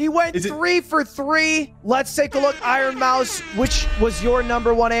 He went Is it- 3 for 3. Let's take a look. Iron Mouse, which was your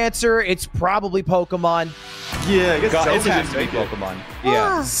number 1 answer? It's probably Pokemon. Yeah, I guess God, it Zelda has didn't to be make it. Pokemon.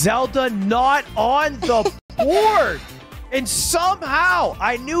 Yeah. Zelda not on the board. And somehow,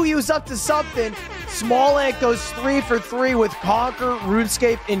 I knew he was up to something. Smallant goes 3 for 3 with Conquer,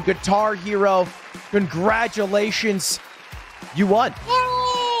 RuneScape, and Guitar Hero. Congratulations. You won.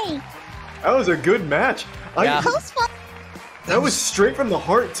 Yay. That was a good match. Yeah. That was fun. That was straight from the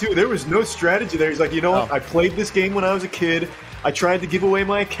heart, too. There was no strategy there. He's like, you know what? Oh. I played this game when I was a kid. I tried to give away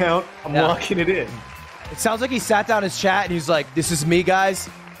my account. I'm Yeah. locking it in. It sounds like he sat down his chat and he's like, this is me, guys.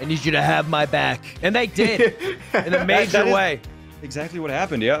 I need you to have my back. And they did in a major That is way. Exactly what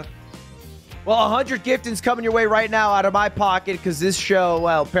happened, yeah. Well, 100 giftings coming your way right now out of my pocket because this show,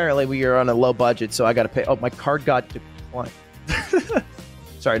 well, apparently we are on a low budget, so I got to pay. Oh, my card got declined.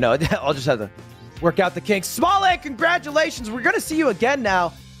 Sorry, no, I'll just have to work out the kinks. Smallant, congratulations. We're going to see you again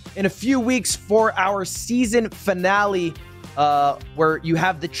now in a few weeks for our season finale where you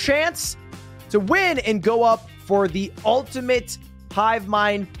have the chance to win and go up for the ultimate Hive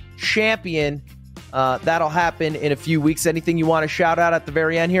Mind champion. That'll happen in a few weeks. Anything you want to shout out at the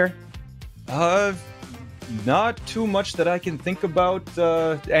very end here? Not too much that I can think about.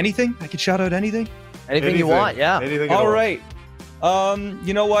 Anything? I could shout out anything? Anything you want, yeah. Anything at All right.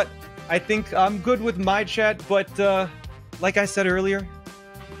 You know what? I think I'm good with my chat, but like I said earlier,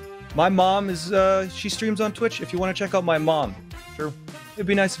 my mom is she streams on Twitch. If you want to check out my mom, sure, it'd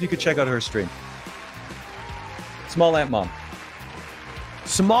be nice if you could check out her stream. Small Ant Mom.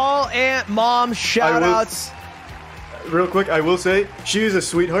 Small Ant Mom shout outs. Real quick, I will say she is a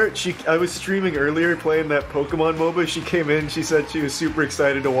sweetheart. I was streaming earlier playing that Pokemon MOBA. She came in. She said she was super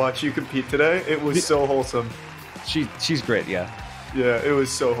excited to watch you compete today. It was so wholesome. She's great. Yeah. Yeah, it was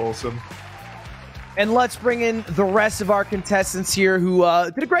so wholesome. And let's bring in the rest of our contestants here who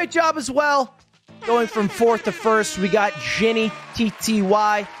did a great job as well. Going from 4th to 1st, we got Ginny,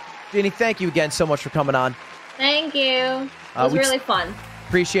 TTY. Ginny, thank you again so much for coming on. Thank you. It was really fun.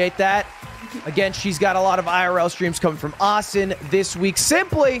 Appreciate that. Again, she's got a lot of IRL streams coming from Austin this week.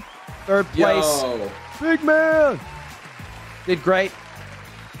 Simply, 3rd place. Yo. Big man. Did great.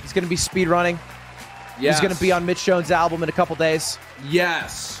 He's going to be speedrunning. Yes. He's going to be on Mitch Jones' album in a couple days.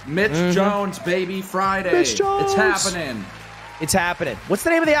 Yes. Mitch Jones, baby, Friday. Mitch Jones. It's happening. It's happening. What's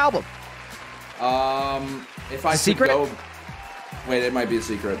the name of the album? If I could secret? go... Wait, it might be a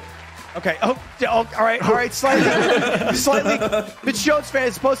secret. Okay. Oh, all right. Slightly. Mitch Jones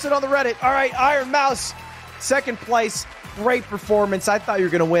fans posted on the Reddit. All right, Iron Mouse, 2nd place. Great performance. I thought you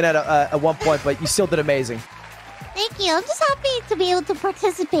were going to win at one point, but you still did amazing. Thank you. I'm just happy to be able to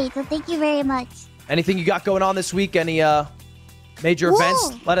participate, so thank you very much. Anything you got going on this week? Any major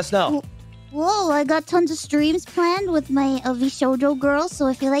events? Let us know. Whoa, I got tons of streams planned with my VShojo girls, so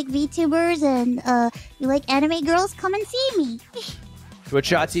if you like VTubers and you like anime girls, come and see me.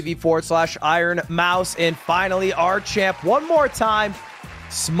 Twitch.tv/Iron Mouse. And finally, our champ, one more time,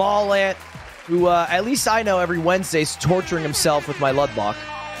 Smallant, who at least I know every Wednesday is torturing himself with my Ludwig.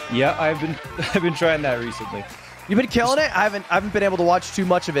 Yeah, I've been trying that recently. You've been killing it? I haven't been able to watch too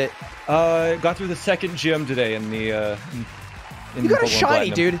much of it. Got through the 2nd gym today in the. You got a Pokemon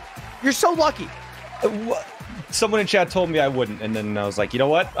shiny, Platinum. dude. You're so lucky. Someone in chat told me I wouldn't, and then I was like, you know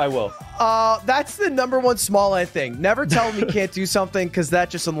what? I will. That's the #1 Smallant thing. Never tell him he can't do something, because that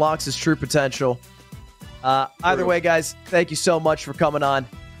just unlocks his true potential. Either way, guys, thank you so much for coming on.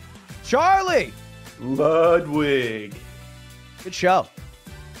 Charlie! Ludwig. Good show.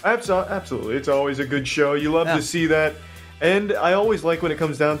 Absolutely. It's always a good show. You love to see that. And I always like when it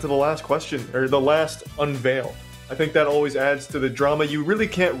comes down to the last question, or the last unveil. I think that always adds to the drama. You really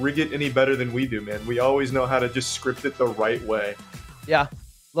can't rig it any better than we do, man. We always know how to just script it the right way. Yeah.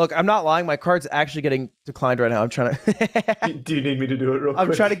 Look, I'm not lying. My card's actually getting declined right now. I'm trying to... Do you need me to do it real quick?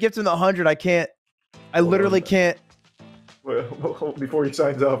 I'm trying to gift him the 100. I can't. I literally can't. Well, before he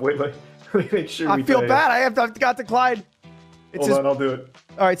signs off, wait, let me make sure I feel bad. I've got declined. Hold on, I'll do it.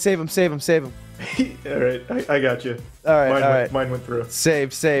 All right, save him. All right, I got you. All right, mine went through.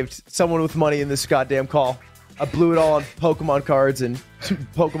 Saved. Someone with money in this goddamn call. I blew it all on Pokemon cards and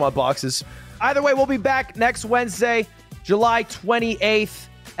Pokemon boxes. Either way, we'll be back next Wednesday, July 28th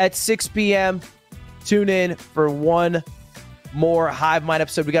at 6 p.m. Tune in for one more Hive Mind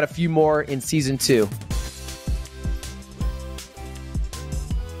episode. We got a few more in Season 2.